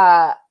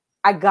I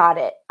got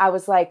it. I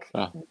was like,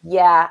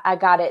 yeah, I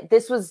got it.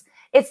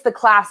 It's the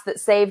class that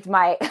saved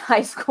my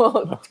high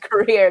school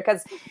career,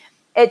 because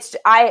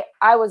I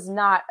was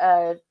not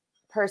a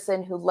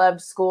person who loved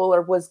school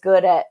or was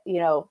good at,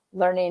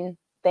 learning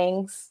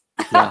things.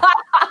 Yeah.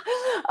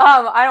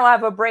 I don't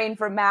have a brain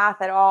for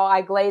math at all.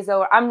 I glaze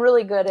over. I'm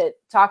really good at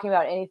talking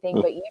about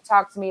anything, but you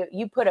talk to me,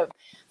 you put a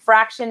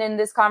fraction in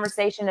this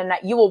conversation and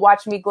you will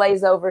watch me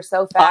glaze over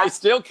so fast. I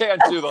still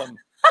can't do them.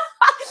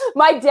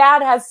 My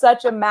dad has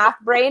such a math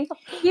brain.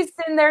 He's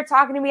sitting there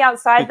talking to me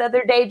outside the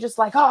other day, just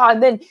like,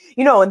 and then,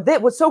 and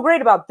what's so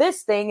great about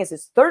this thing is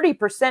it's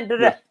 30%.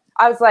 Yeah.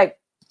 I was like,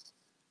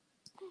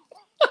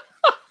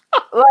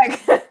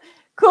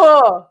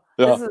 cool.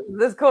 Yeah.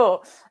 This is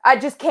cool. I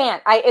just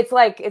can't.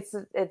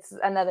 It's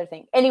another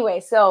thing. Anyway,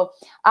 so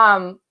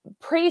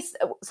Priest.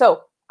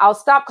 So I'll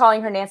stop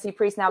calling her Nancy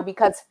Priest now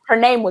because her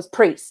name was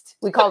Priest.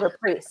 We called her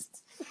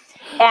Priest,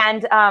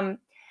 and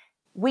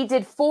we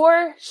did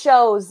 4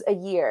 shows a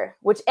year.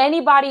 Which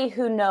anybody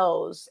who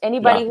knows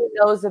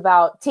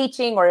about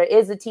teaching or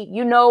is a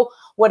teacher,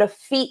 what a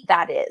feat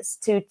that is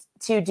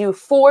to do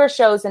 4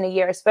 shows in a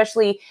year,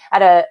 especially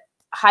at a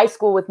high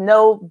school with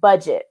no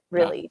budget,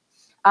 really.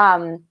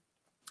 Yeah.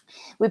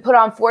 We put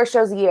on 4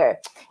 shows a year.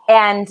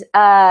 And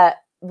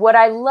what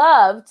I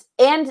loved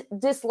and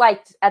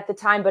disliked at the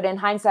time, but in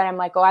hindsight, I'm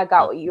like, I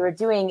got what you were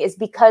doing, is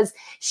because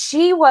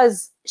she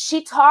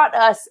taught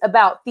us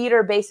about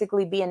theater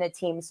basically being a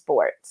team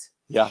sport.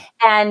 Yeah.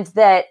 And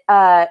that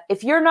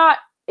if you're not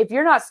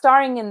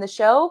starring in the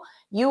show,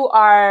 you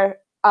are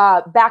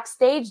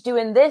backstage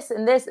doing this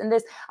and this and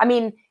this. I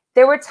mean,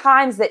 there were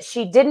times that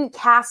she didn't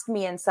cast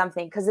me in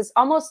something because it's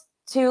almost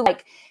too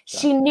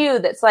she knew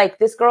that's like,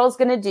 this girl's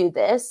going to do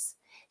this.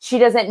 She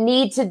doesn't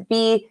need to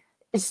be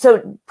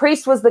so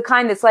Priest was the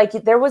kind that's like,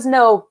 there was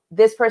no,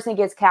 this person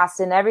gets cast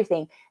in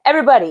everything.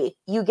 Everybody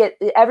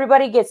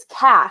gets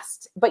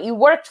cast, but you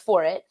worked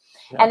for it.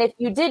 Yeah. And if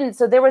you didn't,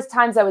 so there was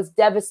times I was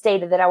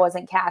devastated that I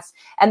wasn't cast.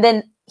 And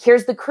then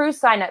here's the crew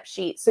sign-up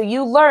sheet. So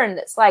you learn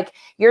this, like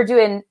you're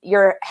doing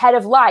your head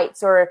of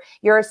lights, or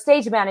you're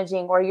stage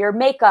managing, or your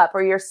makeup,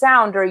 or your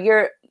sound, or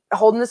you're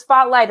holding the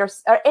spotlight, or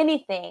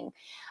anything.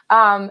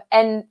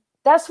 And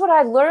that's what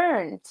I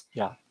learned.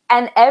 Yeah.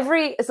 And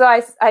so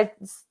I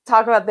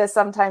talk about this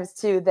sometimes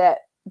too, that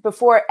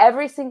before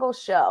every single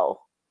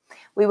show,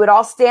 we would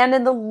all stand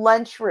in the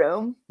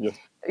lunchroom,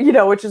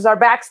 which is our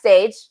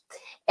backstage.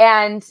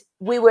 And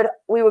we would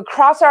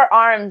cross our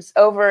arms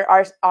over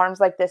our arms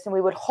like this, and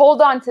we would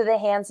hold on to the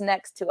hands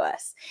next to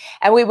us.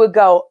 And we would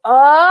go,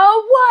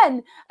 a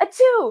 1, a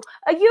 2,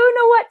 a you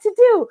know what to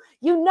do.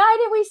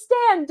 United we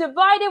stand,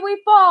 divided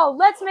we fall.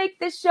 Let's make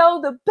this show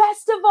the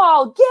best of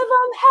all. Give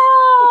them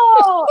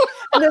hell.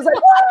 And there's like,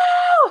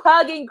 wow,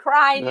 hugging,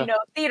 crying,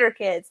 theater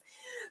kids.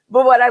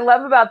 But what I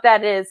love about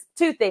that is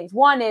 2 things.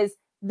 One is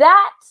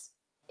that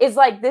is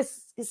like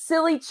this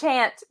silly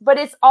chant, but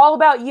it's all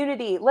about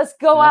unity. Let's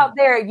go out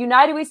there.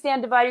 United we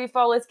stand, divided we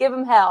fall. Let's give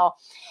them hell.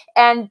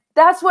 And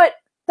that's what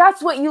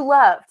you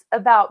loved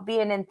about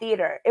being in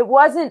theater. It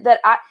wasn't that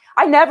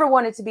I never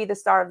wanted to be the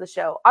star of the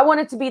show. I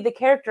wanted to be the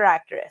character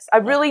actress. I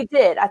really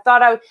did. I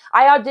thought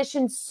I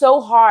auditioned so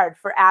hard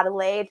for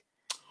Adelaide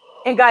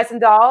in Guys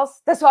and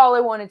Dolls. That's all I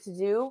wanted to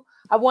do.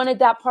 I wanted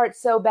that part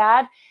so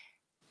bad.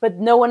 But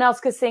no one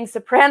else could sing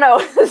soprano.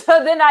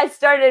 So then I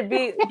started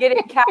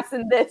getting cast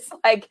in this,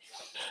 like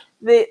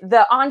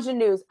the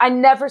ingenues. I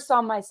never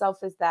saw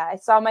myself as that. I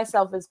saw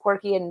myself as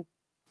quirky and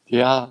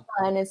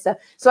fun and stuff.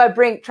 So I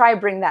try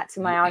and bring that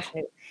to my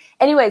ingenue.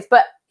 Anyways,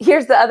 but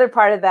here's the other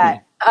part of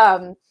that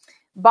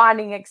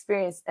bonding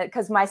experience,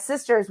 because my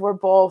sisters are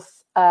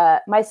both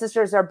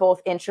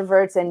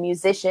introverts and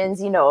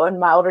musicians, and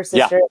my older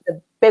sister is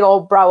a big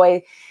old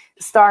Broadway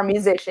star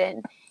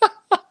musician.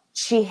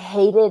 She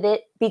hated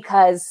it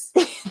because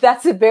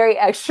that's a very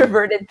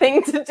extroverted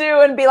thing to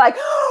do, and be like,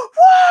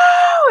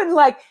 wow, and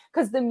like,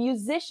 because the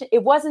musician,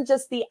 it wasn't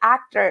just the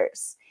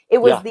actors,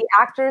 it was the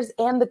actors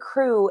and the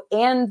crew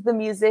and the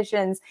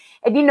musicians.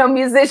 And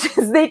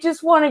musicians, they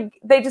just want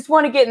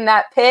to get in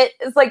that pit.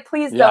 It's like,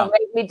 please don't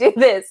make me do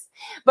this.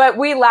 But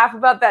we laugh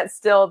about that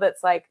still.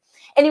 That's like,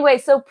 anyway,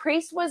 so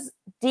Priest was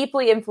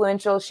deeply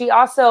influential. She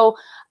also,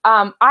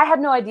 I had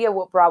no idea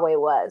what Broadway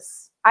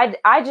was.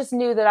 I just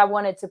knew that I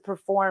wanted to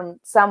perform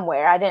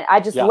somewhere. I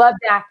just loved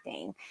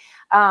acting.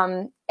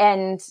 And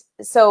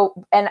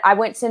I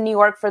went to New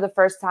York for the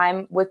first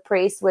time with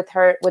Priest, with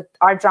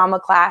our drama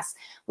class.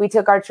 We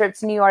took our trip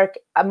to New York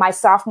my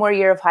sophomore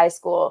year of high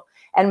school.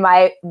 And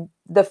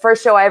the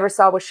first show I ever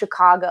saw was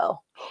Chicago.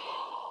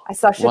 I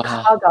saw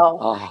Chicago.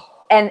 Oh.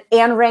 And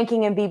Anne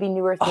Rankin and BB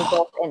Newirth were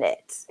both in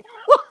it.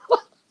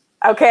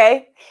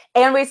 Okay.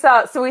 And we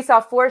saw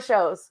 4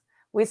 shows.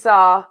 We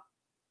saw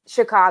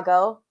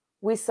Chicago.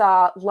 We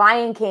saw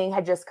Lion King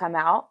had just come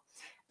out.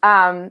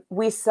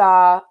 We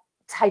saw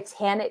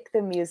Titanic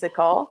the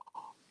musical,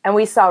 and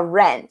we saw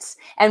Rent.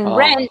 And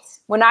Rent,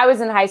 when I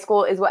was in high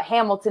school, is what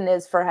Hamilton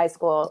is for high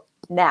school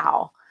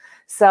now.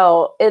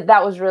 So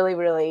that was really,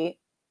 really,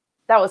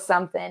 that was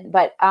something.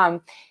 But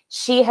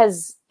she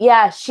has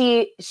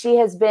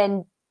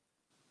been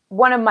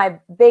one of my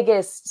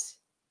biggest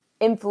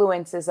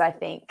influences, I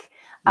think,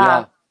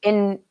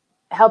 in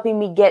helping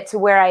me get to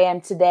where I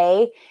am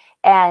today.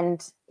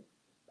 And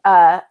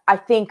I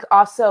think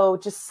also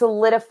just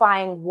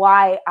solidifying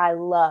why I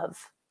love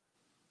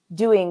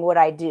doing what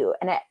I do.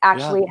 And it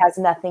actually has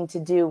nothing to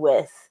do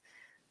with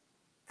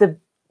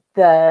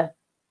the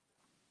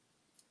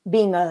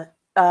being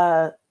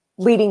a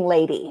leading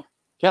lady.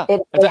 Yeah.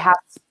 It has,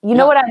 you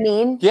know what I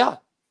mean? Yeah.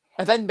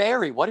 And then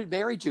Mary, what did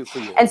Mary do for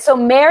you? And so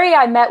Mary,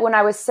 I met when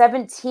I was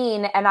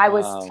 17, and I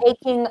was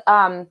taking,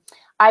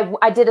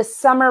 I did a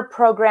summer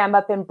program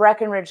up in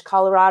Breckenridge,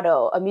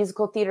 Colorado, a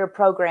musical theater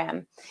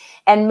program.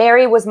 And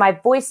Mary was my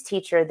voice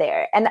teacher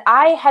there. And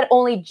I had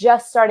only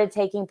just started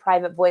taking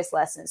private voice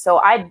lessons.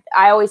 So I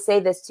always say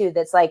this too,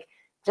 that's like,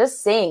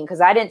 just sing,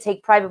 because I didn't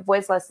take private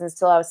voice lessons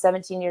till I was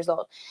 17 years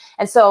old.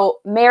 And so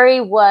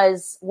Mary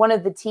was one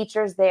of the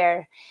teachers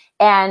there.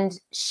 And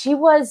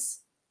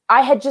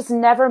I had just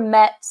never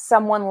met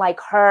someone like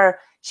her.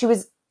 She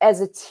was,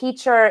 as a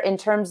teacher, in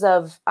terms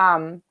of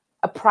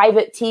a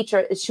private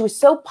teacher, she was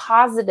so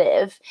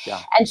positive,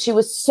 and she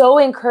was so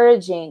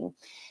encouraging.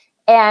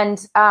 And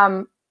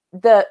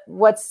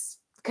what's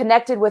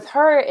connected with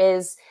her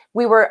is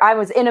I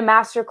was in a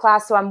master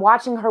class, so I'm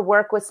watching her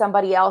work with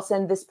somebody else,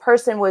 and this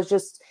person was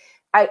just,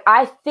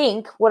 I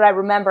think what I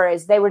remember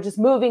is they were just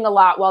moving a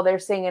lot while they're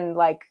singing,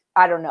 like,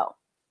 I don't know.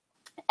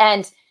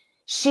 And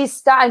she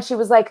stopped and she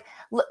was like,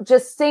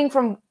 just sing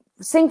from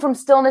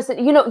stillness.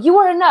 You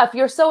are enough.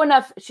 You're so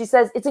enough. She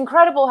says, it's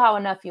incredible how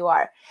enough you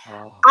are.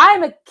 Oh.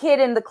 I'm a kid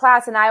in the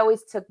class, and I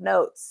always took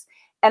notes.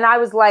 And I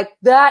was like,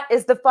 that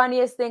is the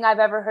funniest thing I've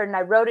ever heard. And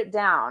I wrote it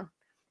down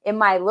in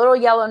my little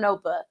yellow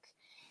notebook.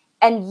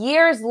 And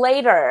years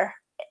later,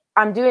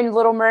 I'm doing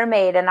Little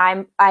Mermaid, and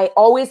I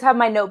always have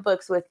my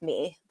notebooks with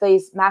me,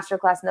 these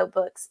masterclass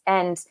notebooks.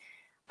 And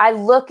I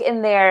look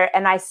in there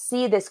and I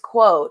see this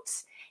quote,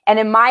 and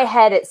in my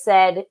head it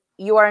said,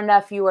 "You are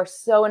enough. You are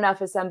so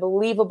enough. It's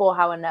unbelievable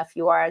how enough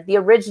you are." The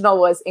original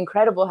was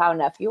incredible how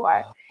enough you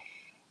are.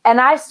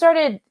 And I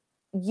started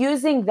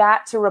using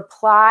that to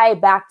reply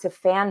back to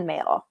fan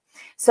mail.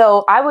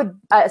 So I would,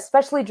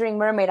 especially during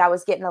Mermaid, I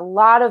was getting a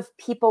lot of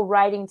people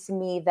writing to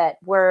me that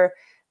were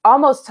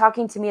almost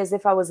talking to me as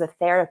if I was a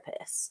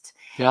therapist.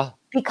 Yeah.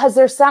 Because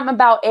there's something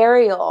about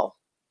Ariel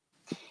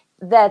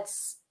that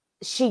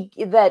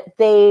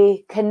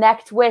they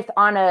connect with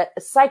on a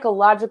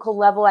psychological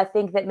level, I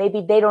think, that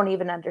maybe they don't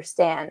even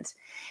understand.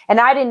 And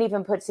I didn't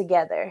even put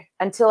together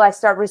until I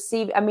start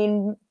receiving, I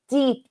mean,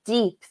 deep,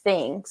 deep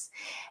things.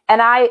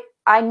 And I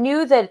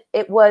knew that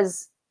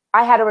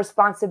I had a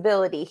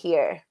responsibility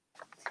here.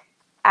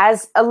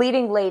 As a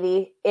leading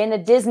lady in a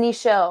Disney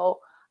show,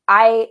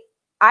 I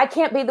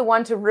can't be the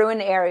one to ruin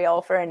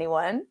Ariel for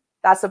anyone.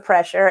 That's a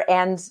pressure,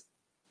 and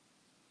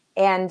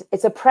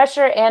it's a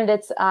pressure, and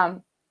it's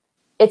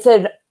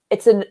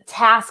a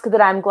task that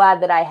I'm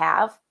glad that I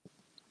have.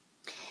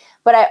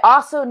 But I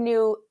also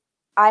knew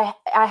I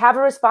have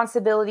a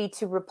responsibility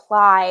to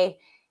reply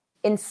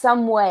in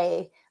some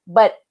way,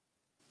 but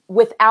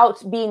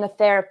without being a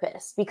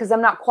therapist, because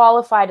I'm not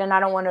qualified and I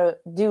don't want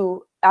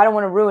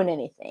to ruin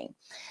anything.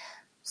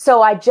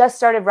 So I just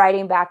started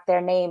writing back their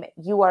name.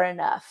 "You are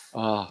enough.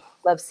 Oh.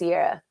 Love,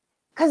 Sierra."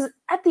 Because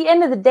at the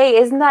end of the day,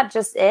 isn't that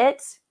just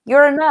it?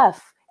 You're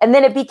enough. And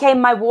then it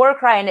became my war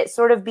cry, and it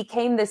sort of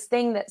became this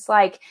thing that's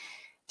like,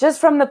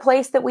 just from the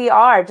place that we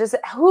are, just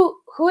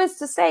who is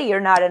to say you're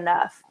not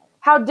enough?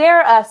 How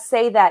dare us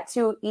say that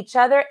to each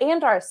other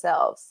and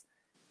ourselves,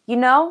 you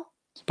know?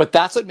 But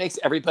that's what makes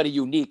everybody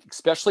unique,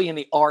 especially in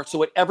the arts. So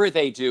whatever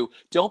they do,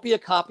 don't be a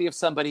copy of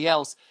somebody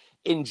else.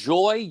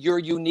 Enjoy your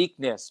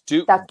uniqueness.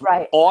 That's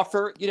right.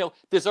 Offer,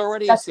 there's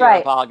already a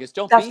Sierra Boggess.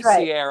 Don't be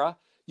right. Sierra.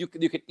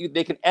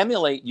 They can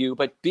emulate you,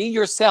 but be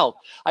yourself.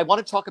 I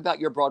want to talk about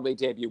your Broadway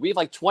debut. We have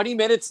like 20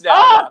 minutes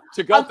now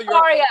to go through.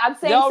 I'm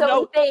saying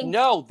so many things.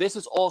 No, this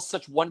is all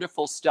such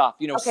wonderful stuff.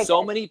 Okay,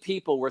 so many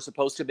people were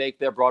supposed to make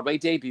their Broadway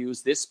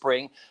debuts this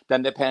spring,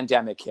 then the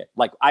pandemic hit.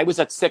 Like, I was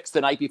at 6 the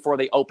night before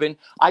they opened.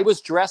 I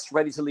was dressed,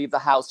 ready to leave the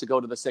house to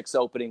go to the 6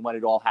 opening when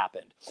it all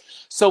happened.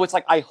 So it's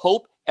like, I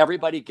hope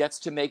everybody gets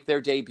to make their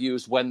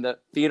debuts when the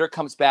theater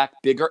comes back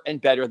bigger and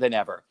better than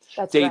ever.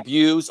 That's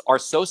debuts are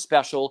so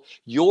special.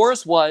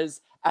 Yours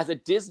was as a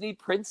Disney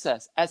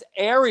princess, as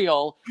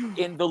Ariel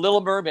in The Little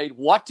Mermaid.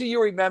 What do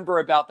you remember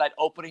about that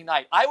opening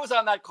night? I was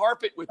on that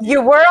carpet with you.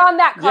 You were on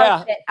that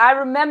carpet. Yeah. I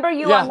remember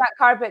you on that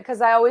carpet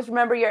because I always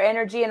remember your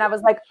energy, and I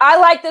was like, I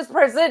like this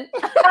person.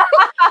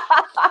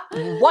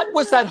 What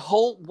was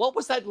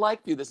that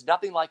like for you? There's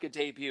nothing like a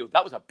debut.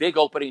 That was a big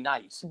opening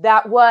night.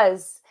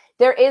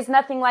 There is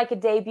nothing like a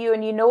debut.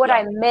 And you know what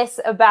I miss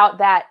about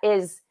that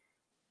is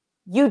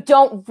you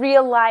don't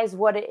realize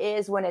what it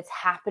is when it's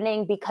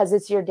happening because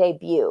it's your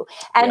debut.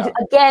 And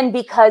again,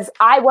 because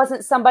I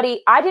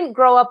didn't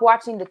grow up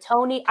watching the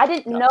Tony. I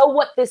didn't know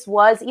what this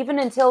was even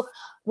until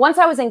once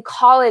I was in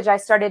college, I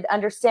started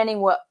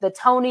understanding what the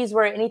Tonys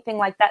were, anything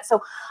like that.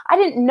 So I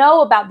didn't know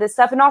about this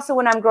stuff. And also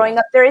when I'm growing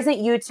up, there isn't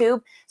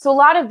YouTube. So a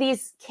lot of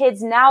these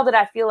kids now that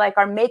I feel like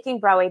are making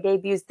Broadway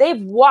debuts,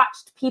 they've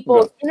watched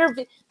people's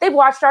interviews. They've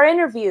watched our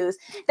interviews.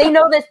 They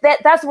know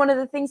that's one of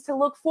the things to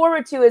look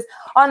forward to is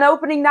on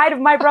opening night of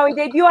my Broadway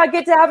debut, I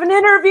get to have an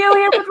interview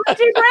here with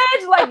Richie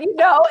Bridge. Like,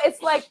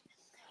 it's like,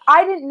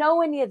 I didn't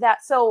know any of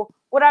that. So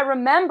what I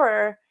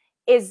remember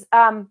is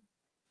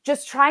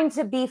just trying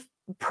to be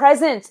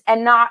present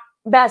and not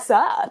mess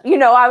up.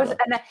 I was,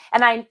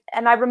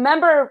 and I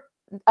remember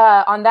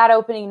on that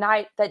opening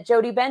night that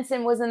Jodie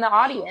Benson was in the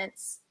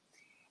audience,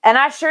 and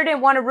I sure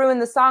didn't want to ruin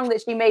the song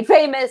that she made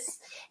famous.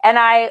 And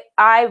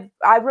I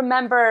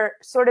remember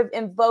sort of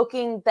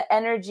invoking the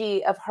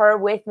energy of her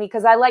with me,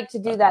 because I like to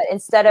do that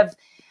instead of,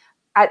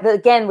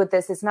 again, with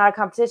this, it's not a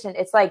competition.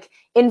 It's like,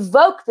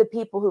 invoke the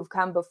people who've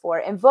come before,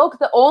 invoke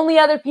the only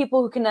other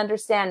people who can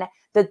understand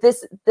that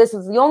this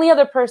is the only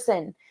other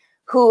person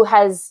who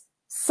has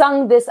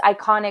sung this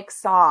iconic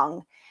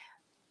song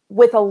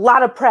with a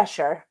lot of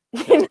pressure,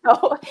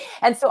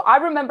 And so I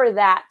remember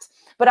that.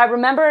 But I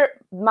remember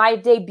my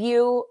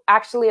debut,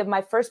 actually, of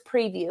my first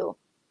preview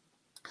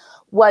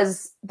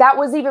was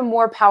even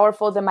more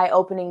powerful than my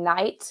opening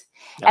night.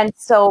 Yeah. And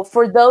so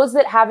for those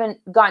that haven't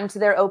gotten to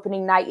their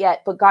opening night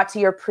yet, but got to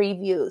your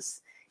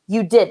previews,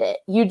 you did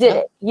it. You did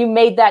it. You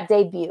made that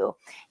debut.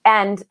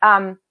 And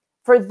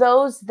for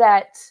those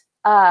that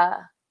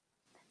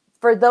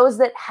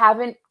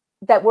haven't,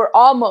 that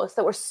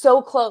were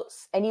so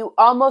close and you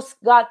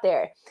almost got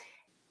there,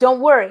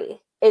 don't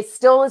worry. It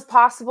still is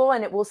possible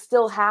and it will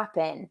still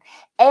happen.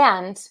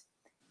 And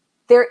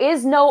there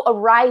is no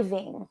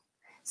arriving.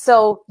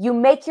 So you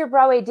make your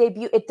Broadway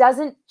debut. It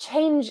doesn't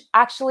change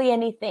actually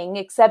anything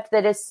except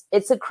that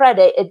it's a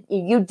credit.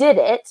 You did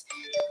it.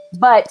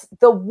 But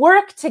the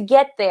work to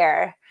get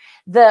there,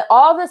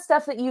 all the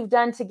stuff that you've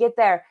done to get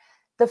there,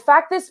 the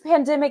fact this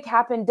pandemic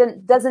happened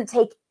doesn't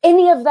take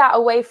any of that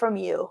away from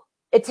you.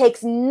 It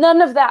takes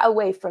none of that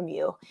away from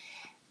you.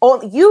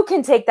 You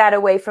can take that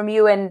away from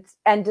you and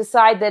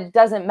decide that it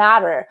doesn't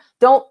matter.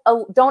 Don't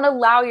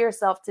allow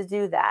yourself to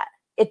do that.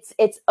 It's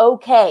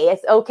okay.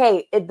 It's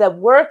okay. The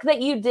work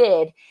that you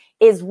did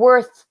is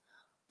worth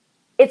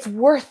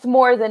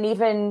more than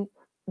even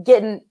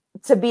getting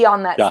to be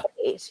on that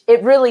stage.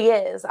 It really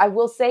is. I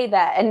will say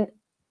that. And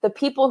the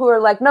people who are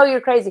like, no, you're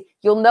crazy.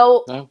 You'll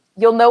know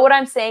what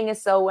I'm saying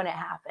is so when it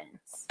happens.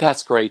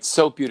 That's great.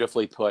 So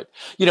beautifully put.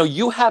 You know,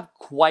 you have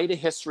quite a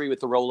history with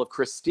the role of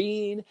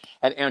Christine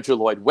and Andrew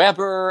Lloyd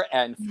Webber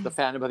and the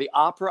Phantom of the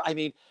Opera. I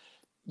mean,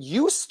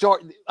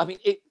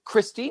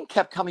 Christine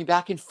kept coming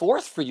back and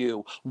forth for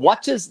you.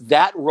 What does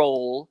that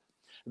role,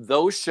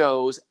 those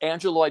shows,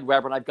 Andrew Lloyd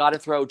Webber, and I've got to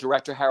throw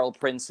director Harold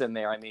Prince in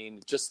there. I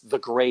mean, just the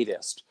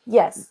greatest.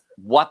 Yes.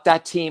 What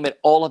that team and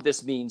all of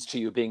this means to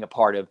you being a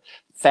part of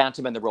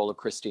Phantom and the role of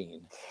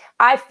Christine.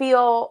 I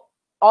feel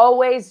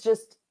always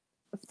just,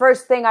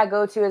 first thing I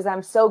go to is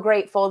I'm so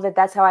grateful that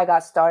that's how I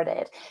got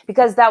started,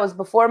 because that was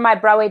before my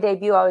Broadway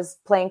debut. I was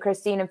playing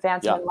Christine and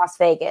Phantom in Las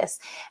Vegas.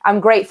 I'm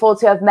grateful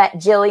to have met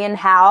Jilly and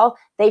Hal.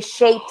 They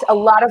shaped a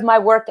lot of my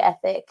work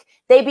ethic.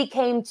 They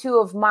became two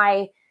of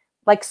my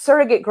like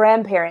surrogate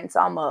grandparents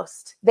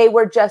almost. They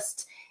were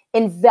just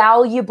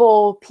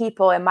invaluable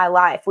people in my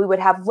life. We would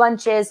have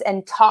lunches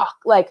and talk,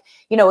 like,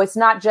 you know, it's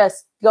not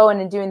just going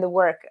and doing the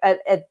work at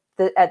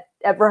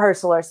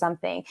rehearsal or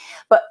something,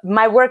 but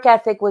my work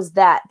ethic was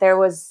that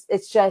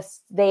it's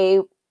just,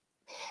 I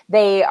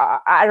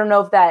don't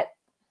know if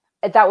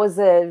that was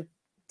a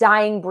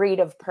dying breed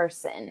of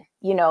person,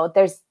 you know,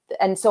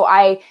 and so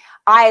I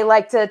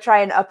like to try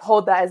and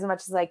uphold that as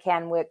much as I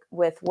can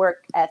with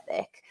work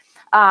ethic.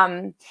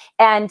 And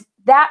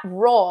that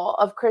role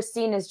of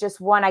Christine is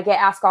just one I get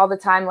asked all the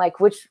time,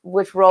 like, which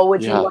role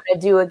would you want to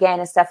do again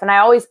and stuff. And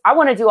I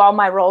want to do all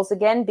my roles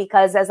again,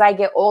 because as I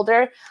get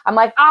older, I'm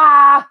like,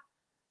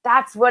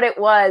 that's what it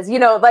was. You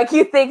know, like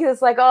you think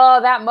it's like,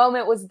 oh, that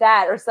moment was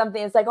that or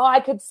something. It's like, oh,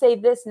 I could say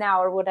this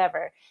now or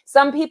whatever.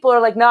 Some people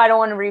are like, no, I don't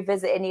want to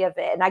revisit any of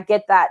it. And I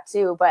get that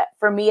too. But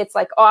for me, it's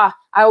like, oh,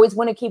 I always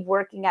want to keep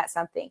working at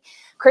something.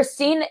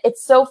 Christine,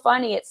 it's so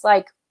funny. It's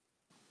like,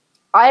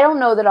 I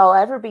don't know that I'll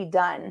ever be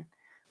done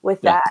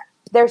with that.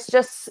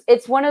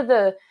 It's one of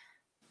the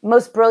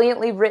most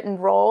brilliantly written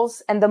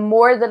roles. And the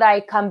more that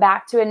I come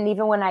back to it, and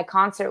even when I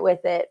concert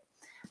with it,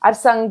 I've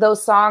sung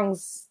those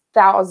songs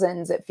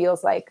thousands, it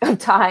feels like, of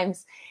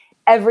times.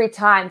 Every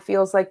time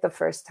feels like the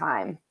first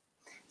time.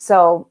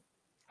 So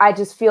I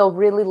just feel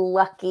really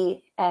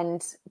lucky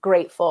and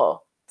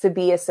grateful to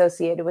be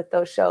associated with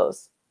those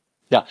shows.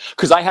 Yeah,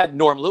 because I had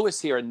Norm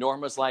Lewis here, and Norm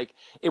was like,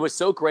 it was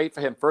so great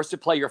for him first to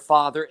play your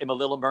father in The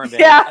Little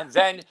Mermaid. And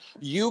then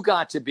you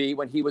got to be,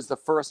 when he was the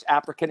first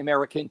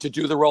African-American to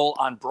do the role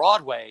on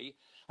Broadway.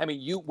 I mean,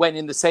 you went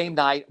in the same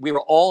night. We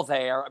were all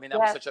there. I mean, that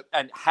was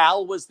and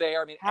Hal was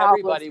there. I mean,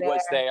 everybody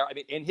was there. I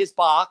mean, in his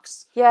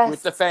box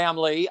with the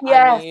family.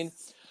 I mean,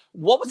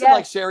 what was it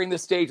like sharing the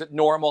stage with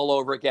Norm all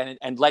over again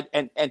and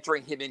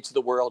entering him into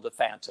the world of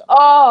Phantom?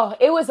 Oh,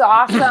 it was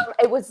awesome.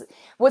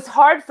 What's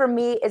hard for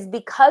me is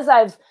because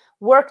I've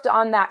worked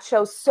on that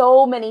show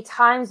so many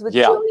times with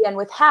Julie and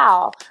with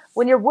Hal.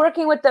 When you're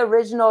working with the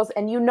originals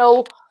and you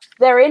know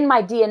they're in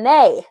my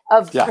DNA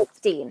of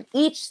Christine,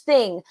 each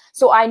thing.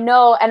 So I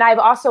know, and I've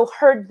also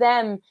heard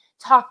them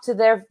talk to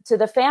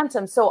the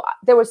Phantom. So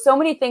there were so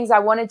many things I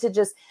wanted to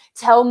just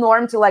tell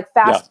Norm to like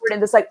fast forward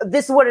and just like,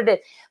 this is what it is.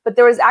 But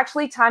there was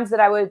actually times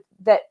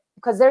that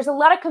because there's a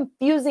lot of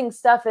confusing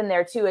stuff in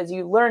there too, as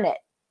you learn it.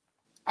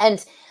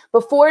 And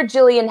before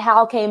Jilly and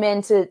Hal came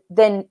in to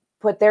then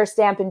put their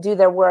stamp and do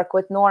their work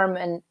with Norm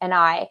and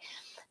I,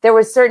 there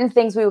were certain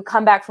things we would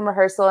come back from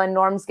rehearsal and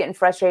Norm's getting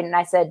frustrated. And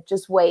I said,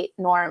 just wait,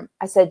 Norm.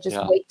 I said, just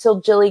wait till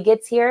Jilly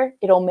gets here.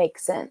 It'll make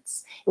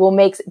sense. It will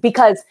make sense,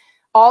 because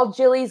all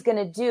Jilly's going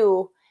to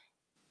do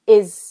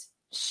is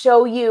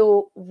show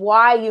you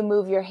why you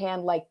move your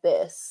hand like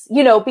this,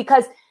 you know,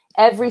 because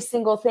every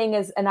single thing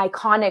is an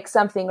iconic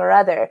something or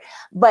other,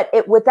 but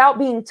without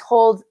being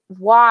told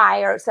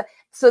why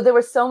so there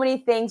were so many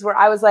things where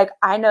I was like,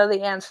 I know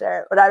the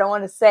answer, but I don't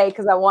want to say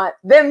because I want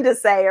them to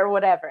say or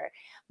whatever.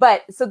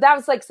 But so that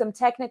was like some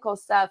technical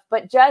stuff,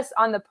 but just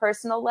on the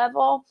personal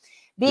level,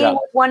 being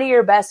with one of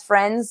your best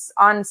friends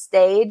on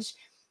stage,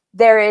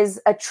 there is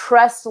a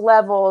trust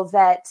level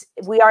that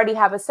we already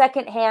have a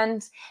second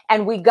hand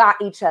and we got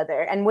each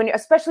other. And when,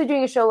 especially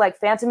doing a show like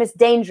Phantom, is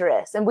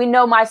dangerous. And we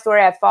know my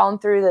story. I've fallen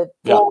through the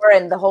floor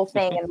and the whole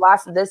thing and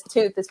lost this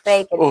tooth is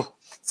fake. And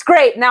it's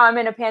great. Now I'm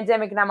in a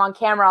pandemic and I'm on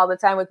camera all the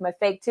time with my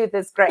fake tooth.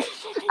 It's great.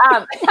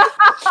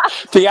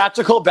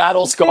 Theatrical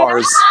battle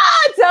scars.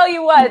 I tell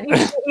you what.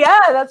 Yeah,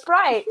 that's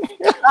right.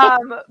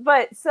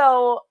 But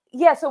so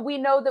we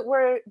know that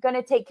we're going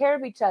to take care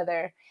of each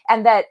other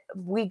and that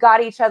we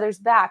got each other's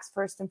backs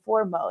first and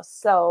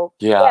foremost. So,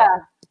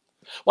 Well,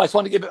 I just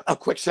want to give a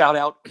quick shout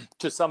out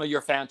to some of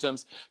your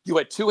Phantoms. You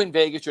had two in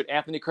Vegas. You had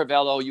Anthony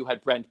Crivello. You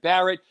had Brent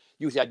Barrett.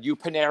 You had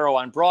Panero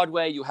on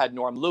Broadway. You had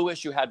Norm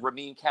Lewis. You had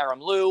Ramin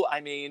Karimloo.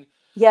 I mean,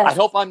 Yes. I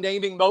hope I'm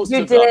naming most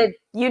You of them. did.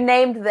 You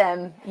named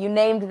them. You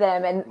named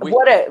them. And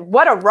what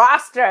a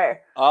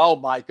roster. Oh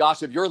my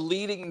gosh. If you're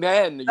leading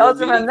men, you're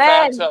Those are my leading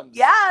men. phantoms.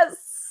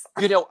 Yes.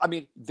 You know, I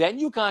mean, then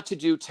you got to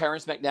do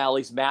Terrence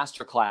McNally's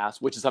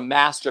Masterclass, which is a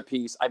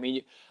masterpiece. I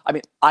mean,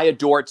 I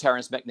adore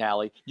Terrence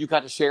McNally. You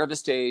got to share the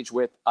stage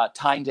with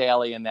Tyne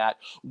Daly and that.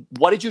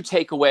 What did you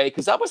take away?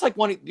 Because that was like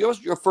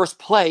your first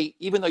play,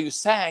 even though you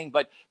sang,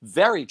 but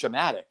very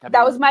dramatic.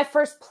 That was my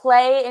first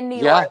play in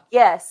New York.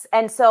 Yes.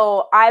 And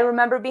so I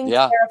remember being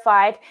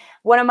terrified.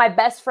 One of my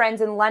best friends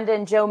in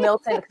London, Joe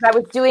Milton, because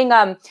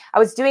I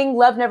was doing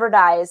Love Never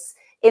Dies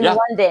in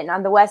London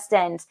on the West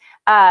End.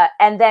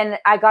 And then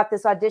I got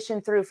this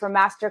audition through for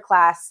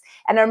Masterclass.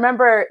 And I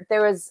remember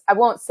I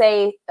won't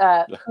say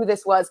who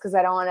this was because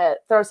I don't want to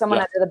throw someone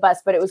under the bus,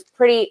 but it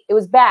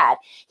was bad.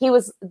 He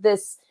was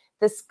this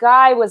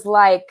guy was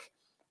like,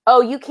 oh,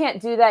 you can't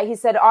do that. He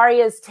said,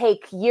 arias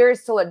take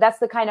years to learn. That's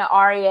the kind of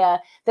aria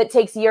that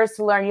takes years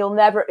to learn.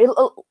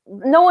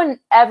 No one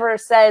ever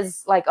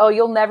says like, oh,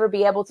 you'll never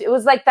be able to. It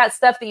was like that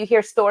stuff that you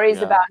hear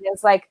stories about. And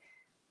it's like,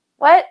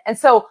 what? And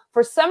so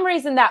for some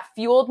reason that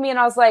fueled me. And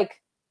I was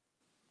like,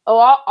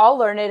 oh, I'll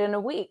learn it in a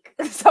week.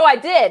 So I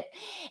did.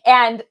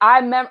 And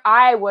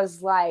I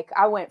was like,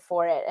 I went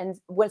for it. And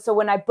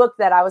when I booked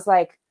that, I was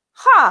like,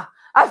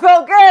 I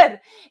felt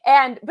good.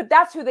 But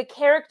that's who the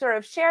character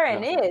of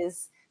Sharon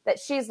is, that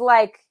she's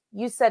like,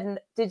 you said,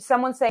 did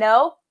someone say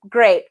no?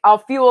 Great.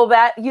 I'll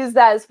use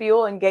that as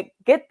fuel and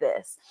get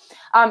this.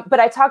 But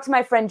I talked to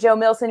my friend Joe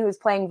Milson, who's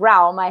playing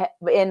Raoul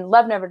in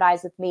Love Never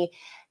Dies with me,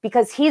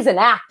 because he's an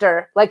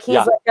actor. Like he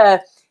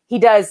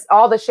does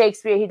all the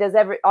Shakespeare, he does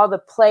all the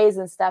plays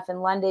and stuff in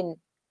London.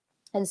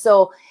 And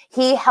so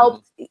he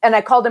helped, and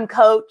I called him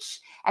coach,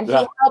 and he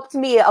helped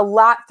me a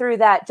lot through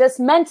that, just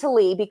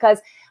mentally, because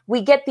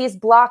we get these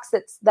blocks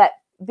that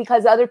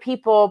because other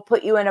people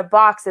put you in a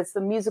box. It's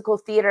the musical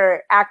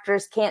theater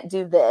actors can't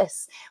do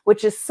this,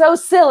 which is so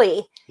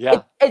silly.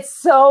 Yeah. It's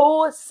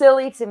so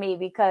silly to me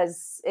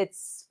because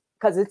it's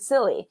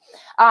silly.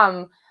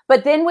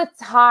 But then with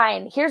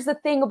Tyne, here's the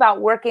thing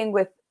about working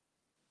with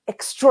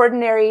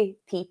extraordinary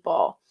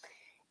people.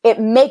 It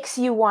makes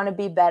you want to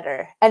be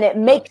better, and it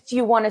makes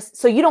you want to,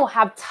 so you don't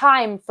have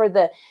time for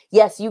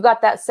you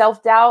got that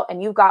self-doubt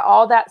and you've got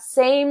all that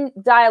same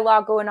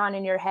dialogue going on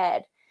in your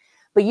head,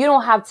 but you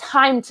don't have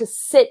time to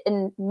sit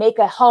and make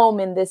a home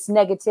in this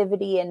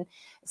negativity and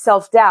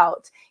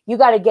self-doubt. You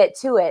got to get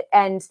to it.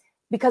 And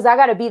because I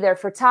got to be there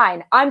for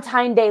Tyne, I'm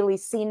Tyne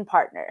Daly's scene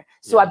partner.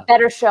 So I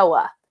better show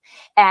up.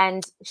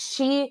 And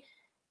she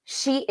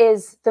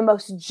is the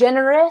most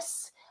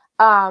generous,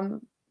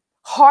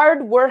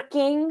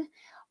 hardworking,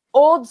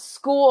 old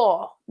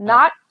school,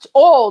 not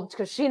old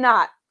because she's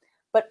not,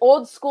 but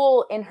old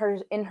school in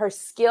her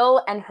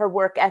skill and her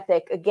work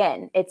ethic.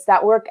 Again, it's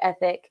that work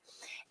ethic.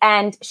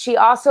 And she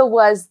also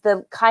was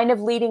the kind of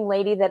leading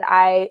lady that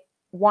I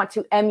want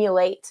to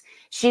emulate.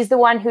 She's the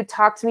one who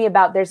talked to me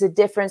about there's a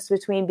difference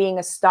between being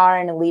a star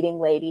and a leading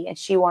lady, and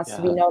she wants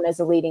to be known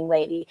as a leading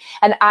lady.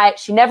 And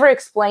she never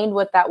explained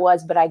what that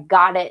was, but I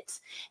got it.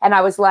 And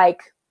I was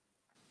like,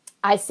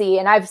 I see.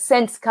 And I've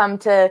since come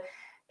to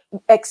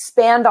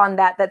expand on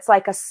that. That's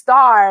like a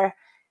star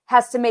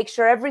has to make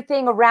sure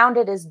everything around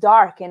it is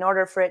dark in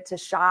order for it to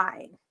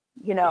shine.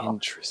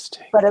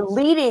 Interesting. But a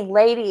leading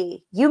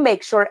lady, you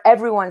make sure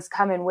everyone's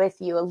coming with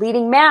you. A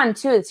leading man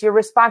too, it's your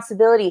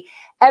responsibility.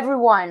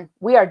 Everyone,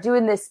 we are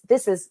doing this.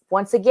 This is,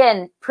 once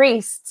again,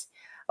 priest,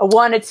 a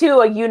 1, a 2,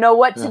 a you know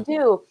what to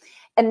do.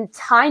 And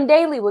Tyne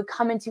Daly would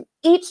come into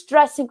each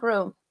dressing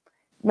room,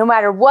 no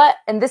matter what.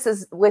 And this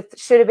is with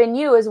Should Have Been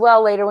You as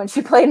well later when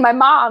she played my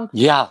mom.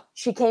 Yeah.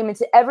 She came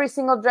into every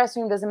single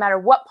dressing room, doesn't matter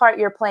what part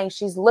you're playing.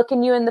 She's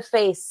looking you in the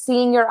face,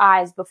 seeing your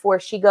eyes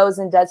before she goes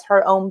and does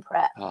her own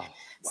prep. Oh.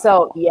 Wow.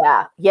 So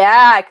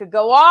I could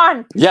go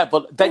on. Yeah,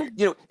 but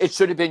It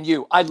Should Have Been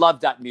You. I love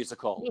that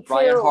musical.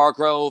 Brian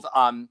Hargrove,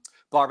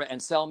 Barbara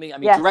Anselmi. I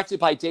mean, directed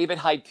by David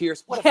Hyde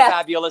Pierce. What a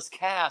fabulous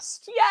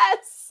cast.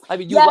 Yes. I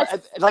mean,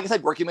 like I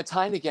said, working with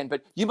Tyne again,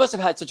 but you must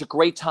have had such a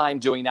great time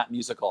doing that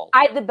musical.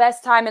 I had the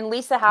best time, and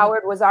Lisa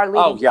Howard was our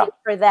leading lady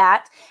for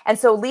that. And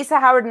so Lisa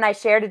Howard and I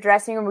shared a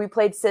dressing room. We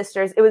played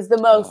sisters. It was the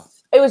most.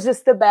 It was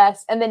just the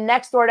best. And then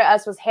next door to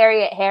us was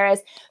Harriet Harris,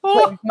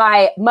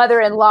 my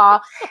mother-in-law.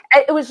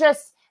 It was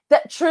just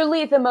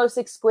truly the most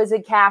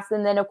exquisite cast.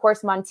 And then, of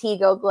course,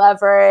 Montego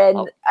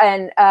Glover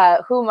and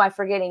who am I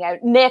forgetting?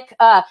 Nick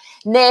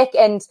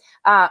and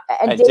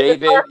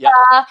David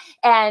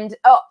and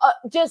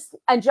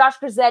Josh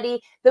Grazzetti,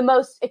 the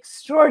most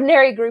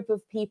extraordinary group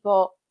of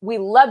people. We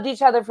loved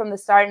each other from the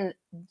start. And,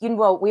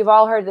 we've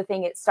all heard the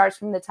thing, it starts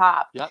from the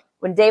top. Yep.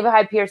 When David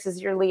Hyde Pierce is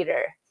your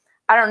leader,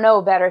 I don't know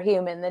a better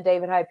human than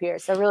David Hyde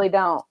Pierce. I really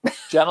don't.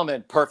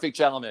 Gentleman, perfect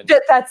gentleman.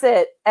 That's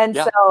it. And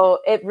so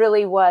it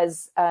really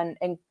was an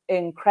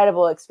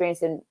incredible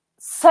experience, and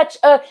such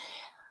a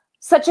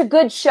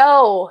good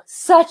show.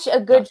 Such a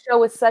good show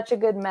with such a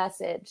good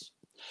message.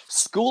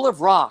 School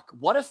of Rock.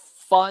 What a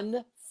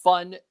fun,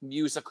 fun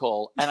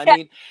musical. And I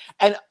mean,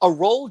 and a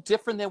role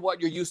different than what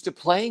you're used to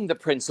playing, the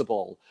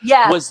principal.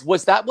 Yeah.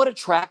 Was that what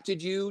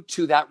attracted you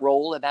to that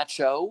role in that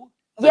show?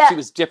 That Yeah. she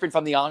was different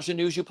from the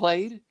ingenues you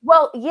played?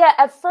 Well, yeah,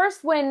 at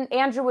first when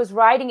Andrew was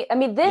writing it, I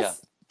mean,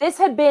 this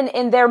had been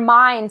in their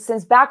mind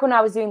since back when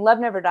I was doing Love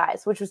Never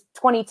Dies, which was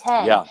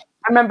 2010. Yeah.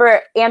 I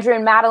remember Andrew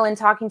and Madeline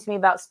talking to me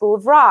about School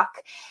of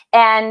Rock.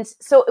 And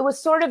so it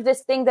was sort of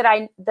this thing that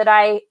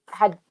I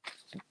had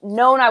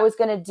known I was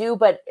going to do,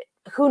 but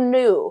who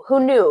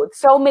knew?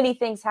 So many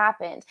things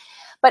happened.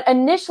 But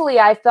initially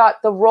I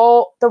thought the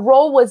role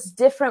was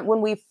different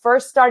when we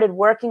first started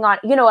working on,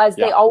 you know, as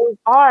they always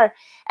are.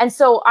 And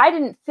so I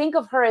didn't think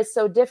of her as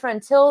so different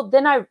until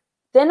then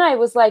I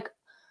was like,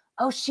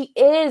 oh, she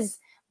is.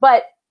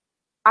 But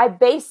I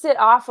based it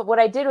off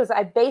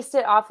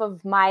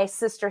of my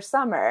sister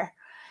Summer,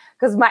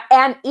 because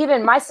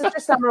even my sister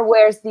Summer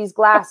wears these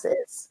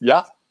glasses.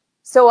 Yeah.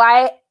 So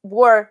I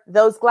wore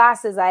those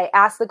glasses. I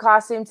asked the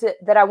costume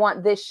that I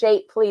want this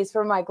shape, please,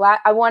 for my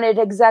glass. I wanted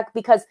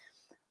because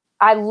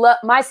I love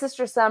my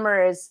sister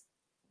Summer is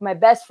my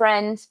best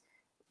friend,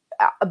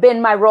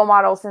 been my role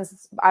model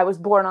since I was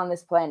born on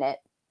this planet.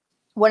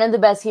 One of the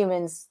best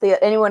humans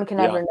that anyone can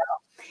ever know.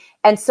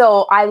 And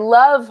so I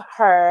love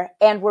her,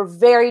 and we're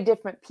very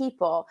different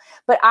people.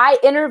 But I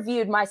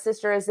interviewed my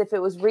sister as if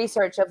it was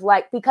research of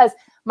because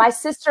my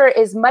sister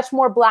is much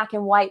more black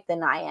and white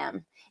than I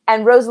am.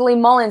 And Rosalie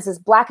Mullins is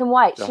black and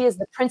white. Yeah. She is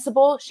the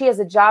principal. She has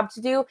a job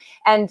to do.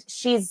 And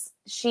she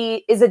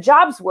is a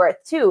job's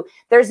worth too.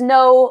 There's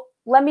no,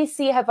 let me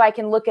see if I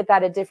can look at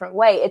that a different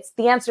way.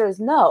 The answer is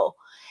no.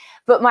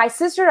 But my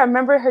sister, I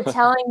remember her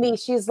telling me,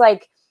 she's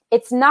like,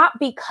 it's not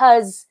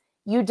because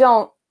you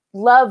don't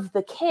love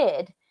the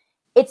kid.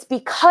 It's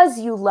because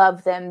you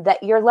love them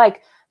that you're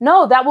like,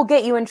 no, that will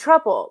get you in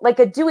trouble. Like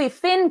a Dewey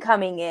Finn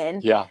coming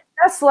in. Yeah.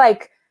 That's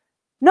like,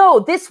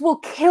 no, this will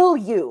kill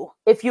you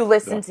if you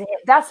listen to him.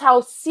 That's how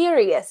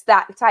serious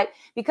that type,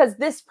 because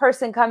this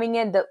person coming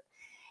in,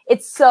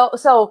 it's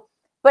so,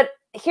 but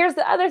here's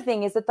the other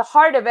thing is that the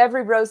heart of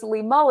every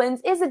Rosalie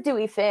Mullins is a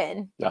Dewey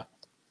Finn. Yeah.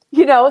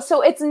 You know,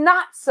 so it's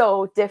not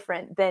so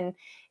different than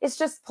it's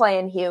just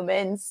playing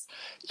humans.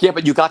 Yeah,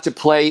 but you got to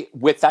play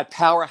with that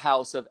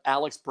powerhouse of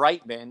Alex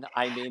Brightman.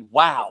 I mean,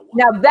 wow.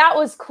 Now that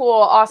was cool.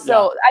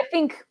 Also, I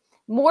think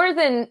more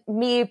than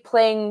me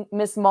playing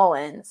Miss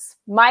Mullins,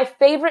 my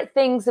favorite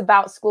things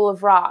about School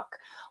of Rock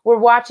were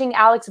watching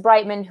Alex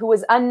Brightman, who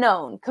was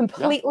unknown,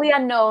 completely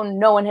unknown.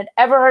 No one had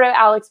ever heard of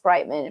Alex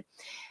Brightman.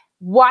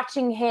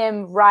 Watching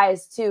him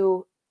rise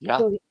to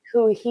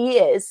who he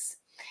is.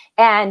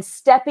 And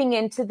stepping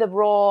into the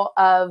role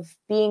of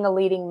being a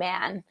leading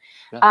man.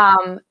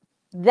 Yeah.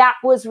 That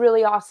was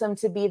really awesome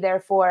to be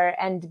there for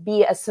and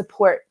be a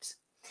support.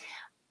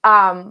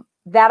 That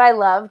I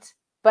loved,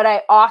 but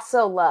I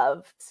also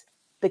loved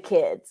the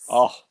kids.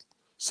 Oh,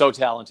 so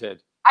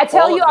talented. I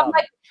tell you, I'm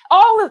like,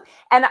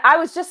 and I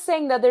was just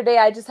saying the other day,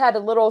 I just had a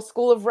little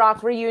School of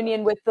Rock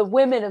reunion with the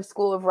women of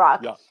School of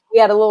Rock. Yeah. We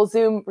had a little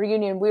Zoom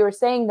reunion. We were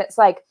saying that's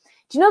like,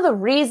 do you know the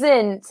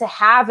reason to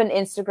have an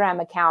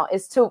Instagram account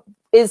is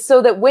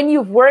so that when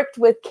you've worked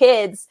with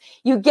kids,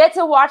 you get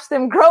to watch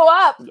them grow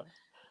up. Yeah.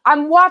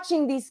 I'm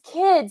watching these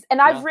kids,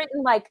 and I've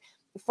written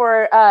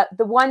for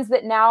the ones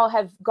that now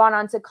have gone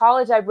on to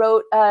college, I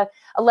wrote a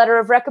letter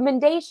of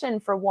recommendation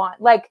for one.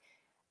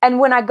 And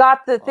when I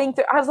got the thing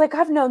through, I was like,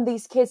 I've known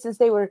these kids since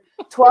they were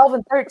 12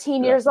 and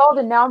 13 years old,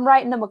 and now I'm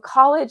writing them a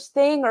college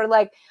thing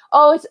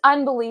it's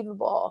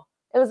unbelievable.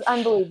 It was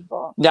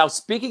unbelievable. Now,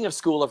 speaking of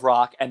School of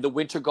Rock and the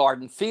Winter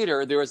Garden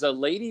Theater, there is a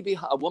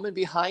woman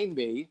behind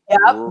me.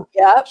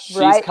 Yep.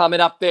 She's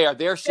coming up there.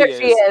 There she is.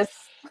 She is.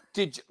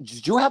 Did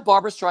you have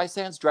Barbra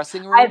Streisand's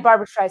dressing room? I had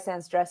Barbra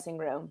Streisand's dressing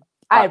room.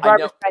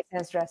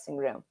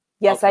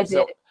 Yes, I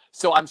did.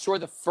 So I'm sure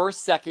the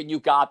first second you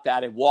got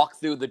that and walked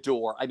through the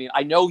door, I mean,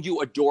 I know you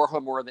adore her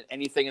more than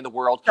anything in the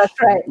world. That's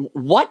right.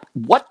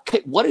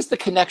 What is the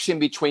connection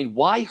between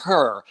why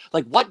her?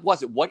 What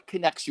was it? What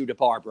connects you to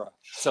Barbra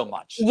so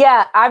much?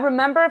 Yeah, I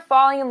remember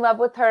falling in love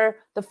with her.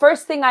 The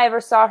first thing I ever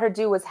saw her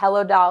do was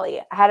Hello,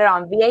 Dolly. I had it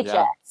on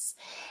VHS.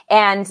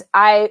 And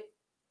I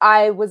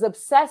was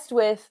obsessed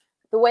with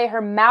the way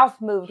her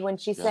mouth moved when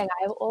she sang,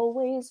 I've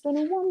always been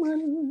a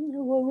woman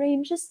who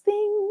arranges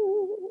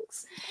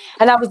things.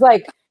 And I was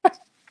like,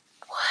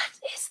 what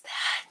is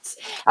that?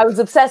 I was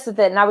obsessed with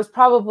it. And I was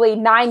probably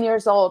 9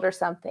 years old or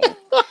something.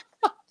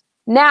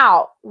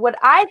 Now, what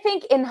I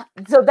think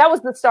so that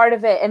was the start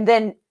of it. And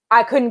then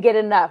I couldn't get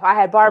enough. I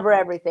had Barbra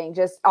everything,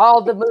 just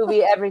all the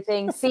movie,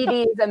 everything,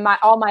 CDs and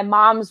all my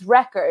mom's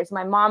records.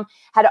 My mom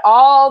had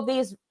all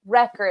these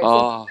records.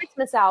 The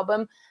Christmas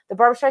album, the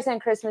Barbra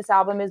Streisand Christmas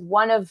album is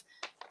one of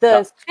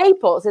the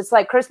staples. It's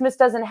like Christmas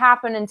doesn't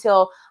happen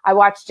until I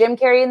watch Jim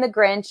Carrey and the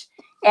Grinch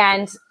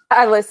and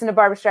I listen to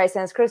Barbra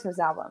Streisand's Christmas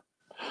album.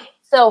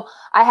 So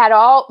I had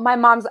all my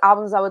mom's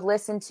albums I would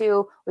listen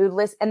to. We would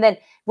listen. And then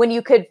when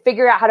you could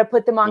figure out how to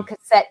put them on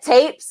cassette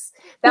tapes,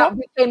 that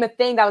became a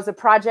thing. That was a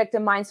project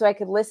of mine so I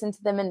could listen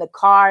to them in the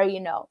car,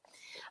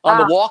 On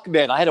the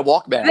Walkman. I had a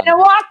Walkman. And a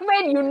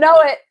Walkman, you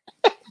know it.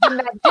 When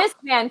that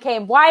Discman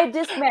came, why a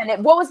Discman?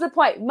 What was the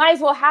point? Might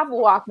as well have a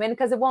Walkman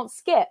because it won't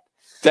skip.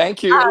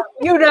 Thank you.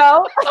 You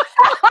know?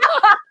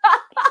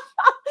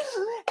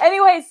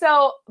 Anyway,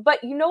 so,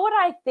 but you know what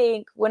I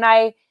think when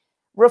I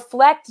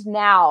reflect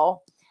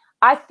now,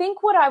 I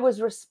think what I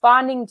was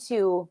responding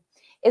to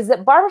is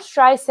that Barbra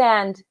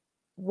Streisand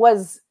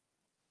was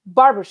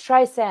Barbra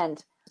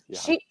Streisand.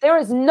 Yeah. There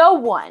is no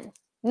one,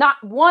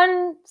 not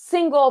one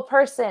single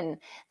person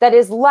that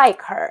is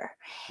like her.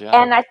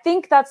 Yeah. And I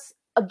think that's,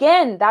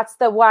 again, that's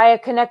why I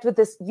connect with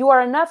this "you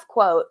are enough"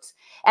 quote.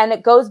 And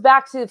it goes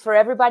back to, for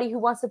everybody who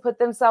wants to put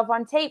themselves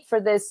on tape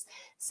for this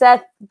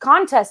Seth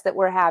contest that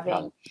we're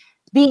having. Yeah.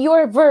 Be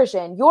your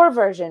version, your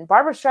version.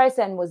 Barbra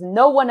Streisand was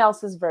no one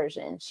else's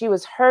version. She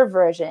was her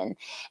version.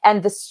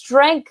 And the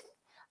strength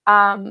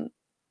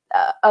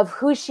of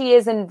who she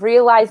is, and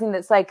realizing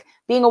that's like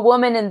being a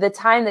woman in the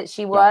time that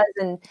she was,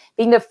 and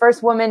being the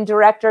first woman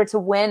director to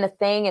win a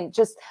thing, and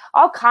just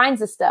all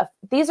kinds of stuff.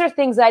 These are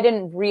things I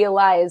didn't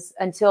realize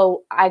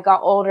until I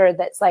got older.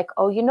 That's like,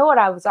 oh, you know what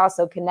I was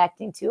also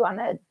connecting to on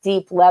a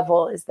deep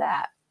level is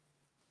that.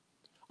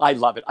 I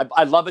love it.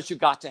 I love that you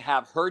got to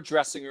have her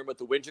dressing room at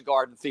the Winter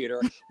Garden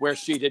Theater where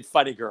she did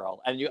Funny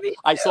Girl. And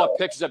I saw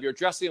pictures of your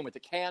dressing room with the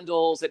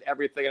candles and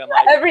everything. And I'm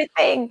like,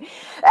 everything.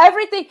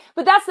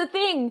 But that's the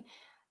thing.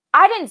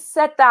 I didn't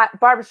set that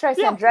Barbra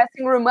Streisand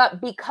dressing room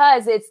up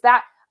because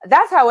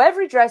that's how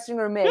every dressing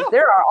room is. Yeah.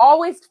 There are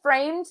always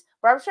framed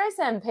Barbra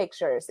Streisand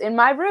pictures in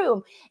my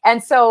room.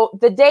 And so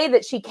the day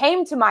that she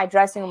came to my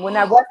dressing room when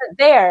I wasn't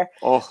there,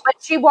 but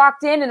she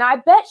walked in, and I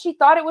bet she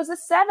thought it was a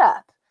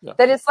setup. Yeah.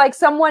 That it's like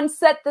someone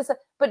set this up.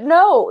 But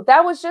no,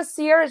 that was just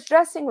Sierra's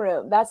dressing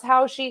room. That's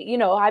how she,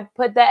 I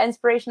put that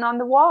inspiration on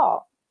the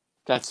wall.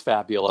 That's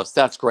fabulous.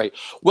 That's great.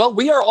 Well,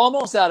 we are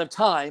almost out of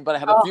time, but I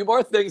have a few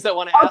more things I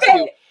want to ask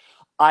you.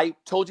 I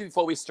told you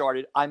before we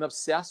started, I'm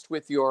obsessed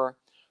with your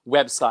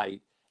website.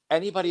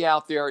 Anybody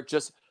out there,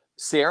 just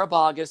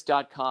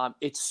sarahboggess.com.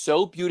 It's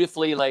so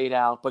beautifully laid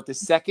out, but the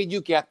second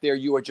you get there,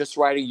 you are just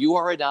writing, "You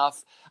are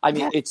enough." I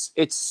mean, it's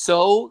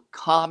so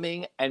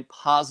calming and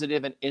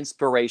positive and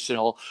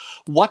inspirational.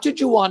 What did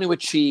you want to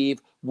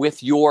achieve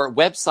with your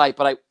website?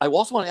 But I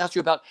also want to ask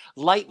you about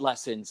light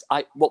lessons.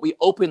 What we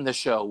opened the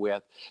show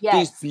with,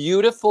 these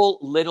beautiful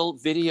little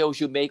videos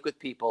you make with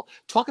people.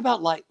 Talk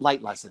about light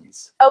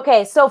lessons.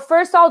 Okay, so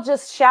first I'll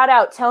just shout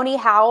out Tony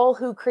Howell,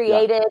 who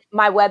created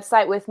my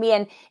website with me,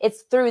 and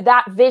it's through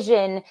that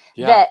vision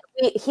that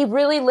he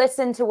really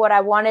listened to what I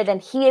wanted, and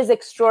he is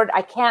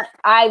extraordinary.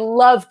 I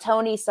love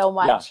Tony so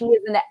much. He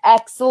is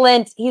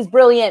he's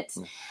brilliant.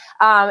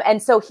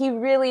 And so he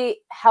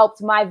really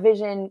helped my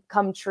vision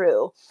come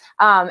true.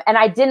 And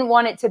I didn't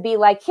want it to be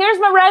like, here's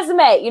my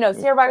resume,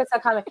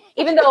 sarahboggess.com,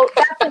 even though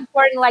that's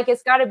important, like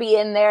it's got to be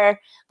in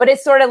there, but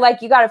it's sort of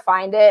like, you got to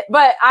find it.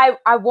 But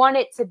I want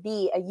it to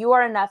be "You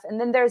are enough." And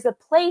then there's a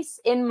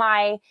place in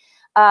my,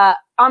 on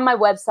my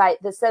website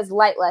that says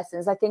light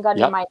lessons, I think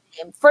under my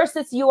name. First,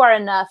 it's "You are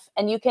enough."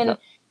 And you can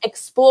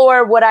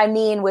explore what I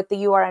mean with the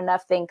 "You are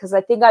enough" thing, because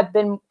I think I've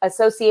been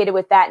associated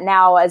with that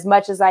now as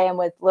much as I am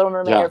with Little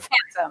Mermaid or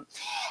Phantom.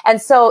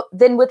 And so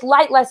then with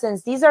light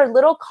lessons, these are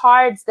little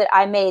cards that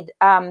I made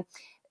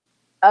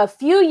a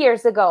few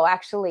years ago,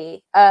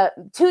 actually,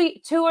 2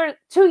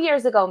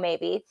 years ago,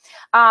 maybe.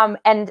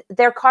 And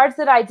they're cards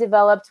that I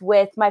developed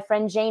with my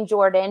friend Jane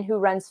Jordan, who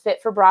runs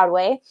Fit for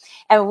Broadway.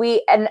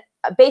 And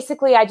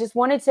basically, I just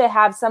wanted to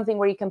have something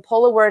where you can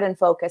pull a word and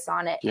focus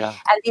on it. Yeah.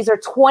 And these are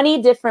 20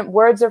 different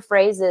words or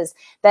phrases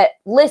that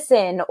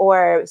listen,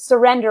 or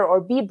surrender, or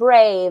be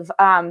brave,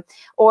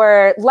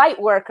 or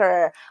light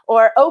worker,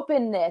 or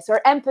openness,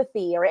 or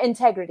empathy, or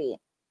integrity.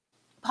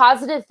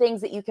 Positive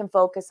things that you can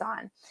focus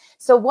on.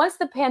 So once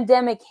the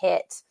pandemic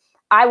hit,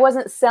 I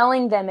wasn't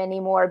selling them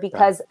anymore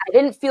because I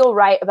didn't feel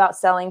right about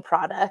selling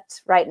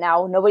product right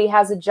now. Nobody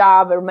has a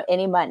job or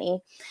any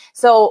money.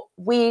 So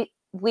we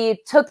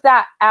took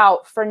that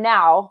out for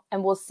now,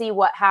 and we'll see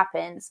what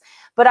happens.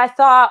 But I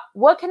thought,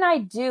 what can I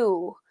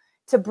do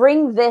to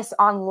bring this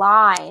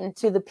online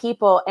to the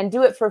people and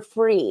do it for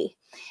free?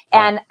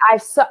 And I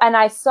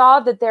saw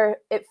that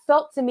it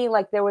felt to me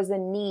like there was a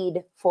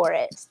need for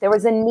it. There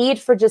was a need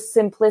for just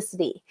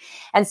simplicity.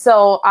 And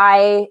so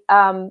it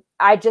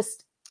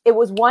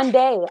was one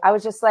day, I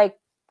was just like,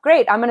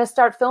 great, I'm going to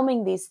start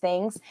filming these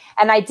things.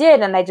 And I did,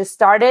 and I just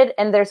started,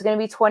 and there's going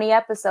to be 20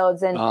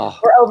 episodes, and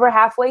we're over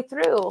halfway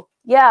through.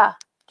 Yeah.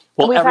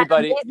 Well,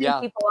 everybody,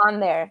 people on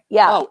there.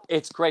 Yeah. Oh,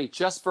 it's great.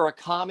 Just for a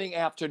calming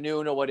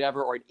afternoon or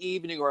whatever, or an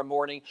evening or a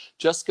morning,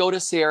 just go to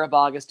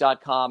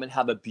sarahboggess.com and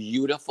have a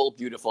beautiful,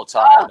 beautiful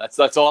time.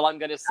 That's all I'm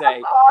going to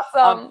say. That's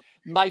awesome.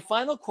 My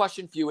final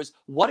question for you is,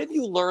 what have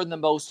you learned the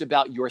most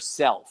about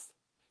yourself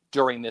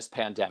during this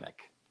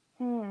pandemic?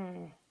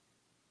 I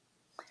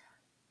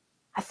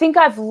think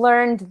I've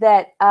learned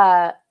that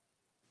that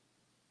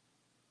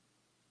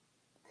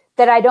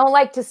I don't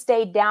like to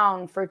stay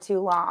down for too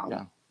long.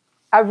 Yeah.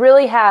 I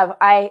really have.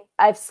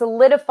 I've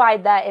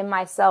solidified that in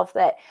myself,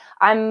 that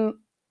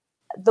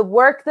the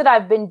work that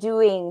I've been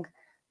doing,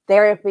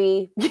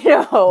 therapy,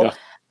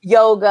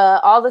 yoga,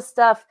 all the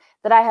stuff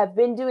that I have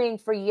been doing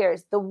for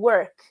years, the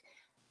work,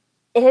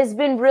 it has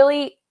been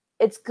really,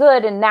 it's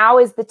good. And now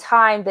is the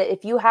time that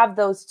if you have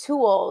those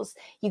tools,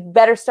 you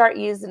better start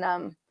using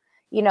them,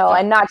 you know,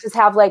 and not just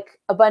have like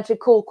a bunch of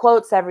cool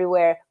quotes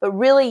everywhere, but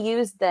really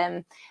use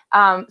them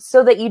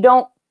so that you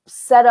don't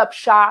set up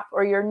shop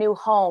or your new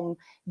home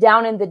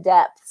down in the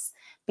depths.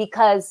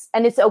 Because,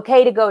 and it's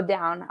okay to go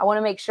down. I want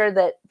to make sure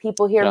that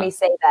people hear me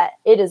say that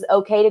it is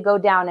okay to go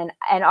down,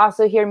 and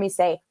also hear me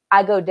say,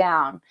 I go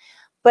down,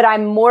 but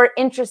I'm more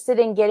interested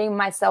in getting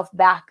myself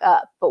back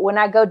up. But when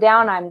I go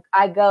down,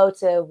 I go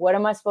to, what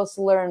am I supposed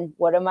to learn?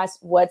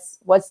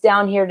 What's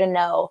down here to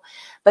know?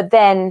 But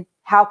then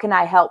how can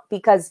I help?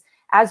 Because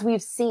as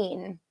we've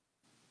seen,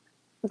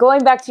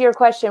 going back to your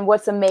question,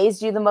 what's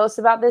amazed you the most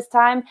about this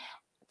time?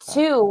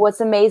 Two,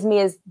 what's amazed me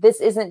is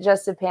this isn't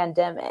just a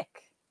pandemic.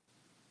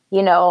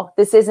 You know,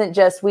 this isn't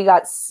just,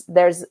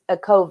 there's a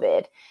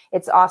COVID.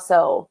 It's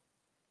also,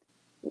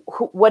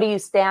 what do you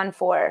stand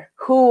for?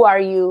 Who are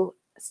you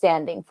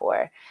standing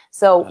for?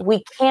 So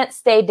we can't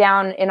stay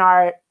down in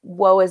our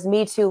woe is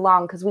me too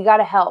long, because we got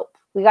to help.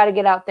 We got to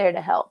get out there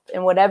to help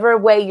in whatever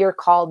way you're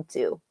called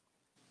to.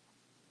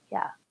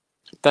 Yeah.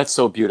 That's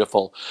so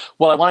beautiful.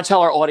 Well, I want to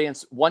tell our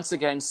audience once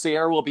again,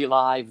 Sierra will be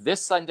live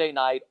this Sunday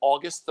night,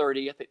 August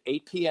 30th at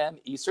 8 p.m.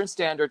 Eastern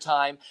Standard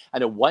Time,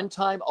 and a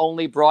one-time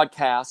only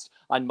broadcast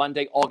on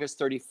Monday, August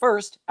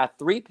 31st at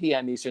 3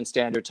 p.m. Eastern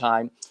Standard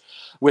Time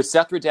with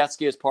Seth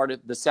Rudetsky as part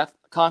of the Seth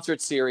Concert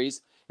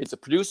Series. It's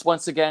produced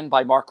once again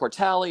by Mark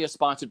Cortali, is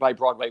sponsored by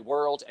Broadway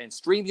World and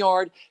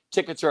StreamYard.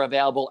 Tickets are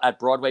available at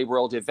Broadway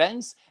World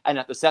Events and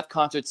at the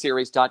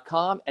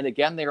SethConcertSeries.com. And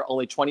again, they are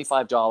only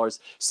 $25.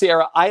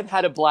 Sierra, I've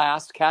had a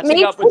blast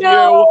catching up with you.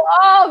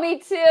 Oh, me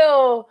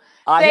too.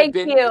 Thank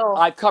you.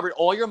 I've covered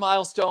all your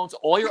milestones,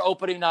 all your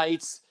opening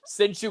nights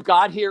since you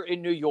got here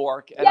in New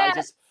York. And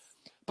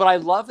but I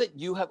love that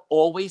you have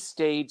always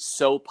stayed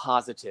so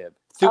positive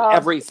through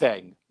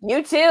everything.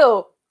 You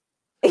too.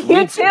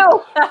 You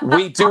too.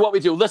 We do what we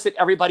do. Listen,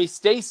 everybody,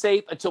 stay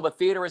safe until the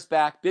theater is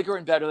back, bigger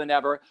and better than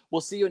ever. We'll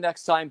see you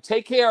next time.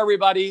 Take care,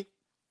 everybody.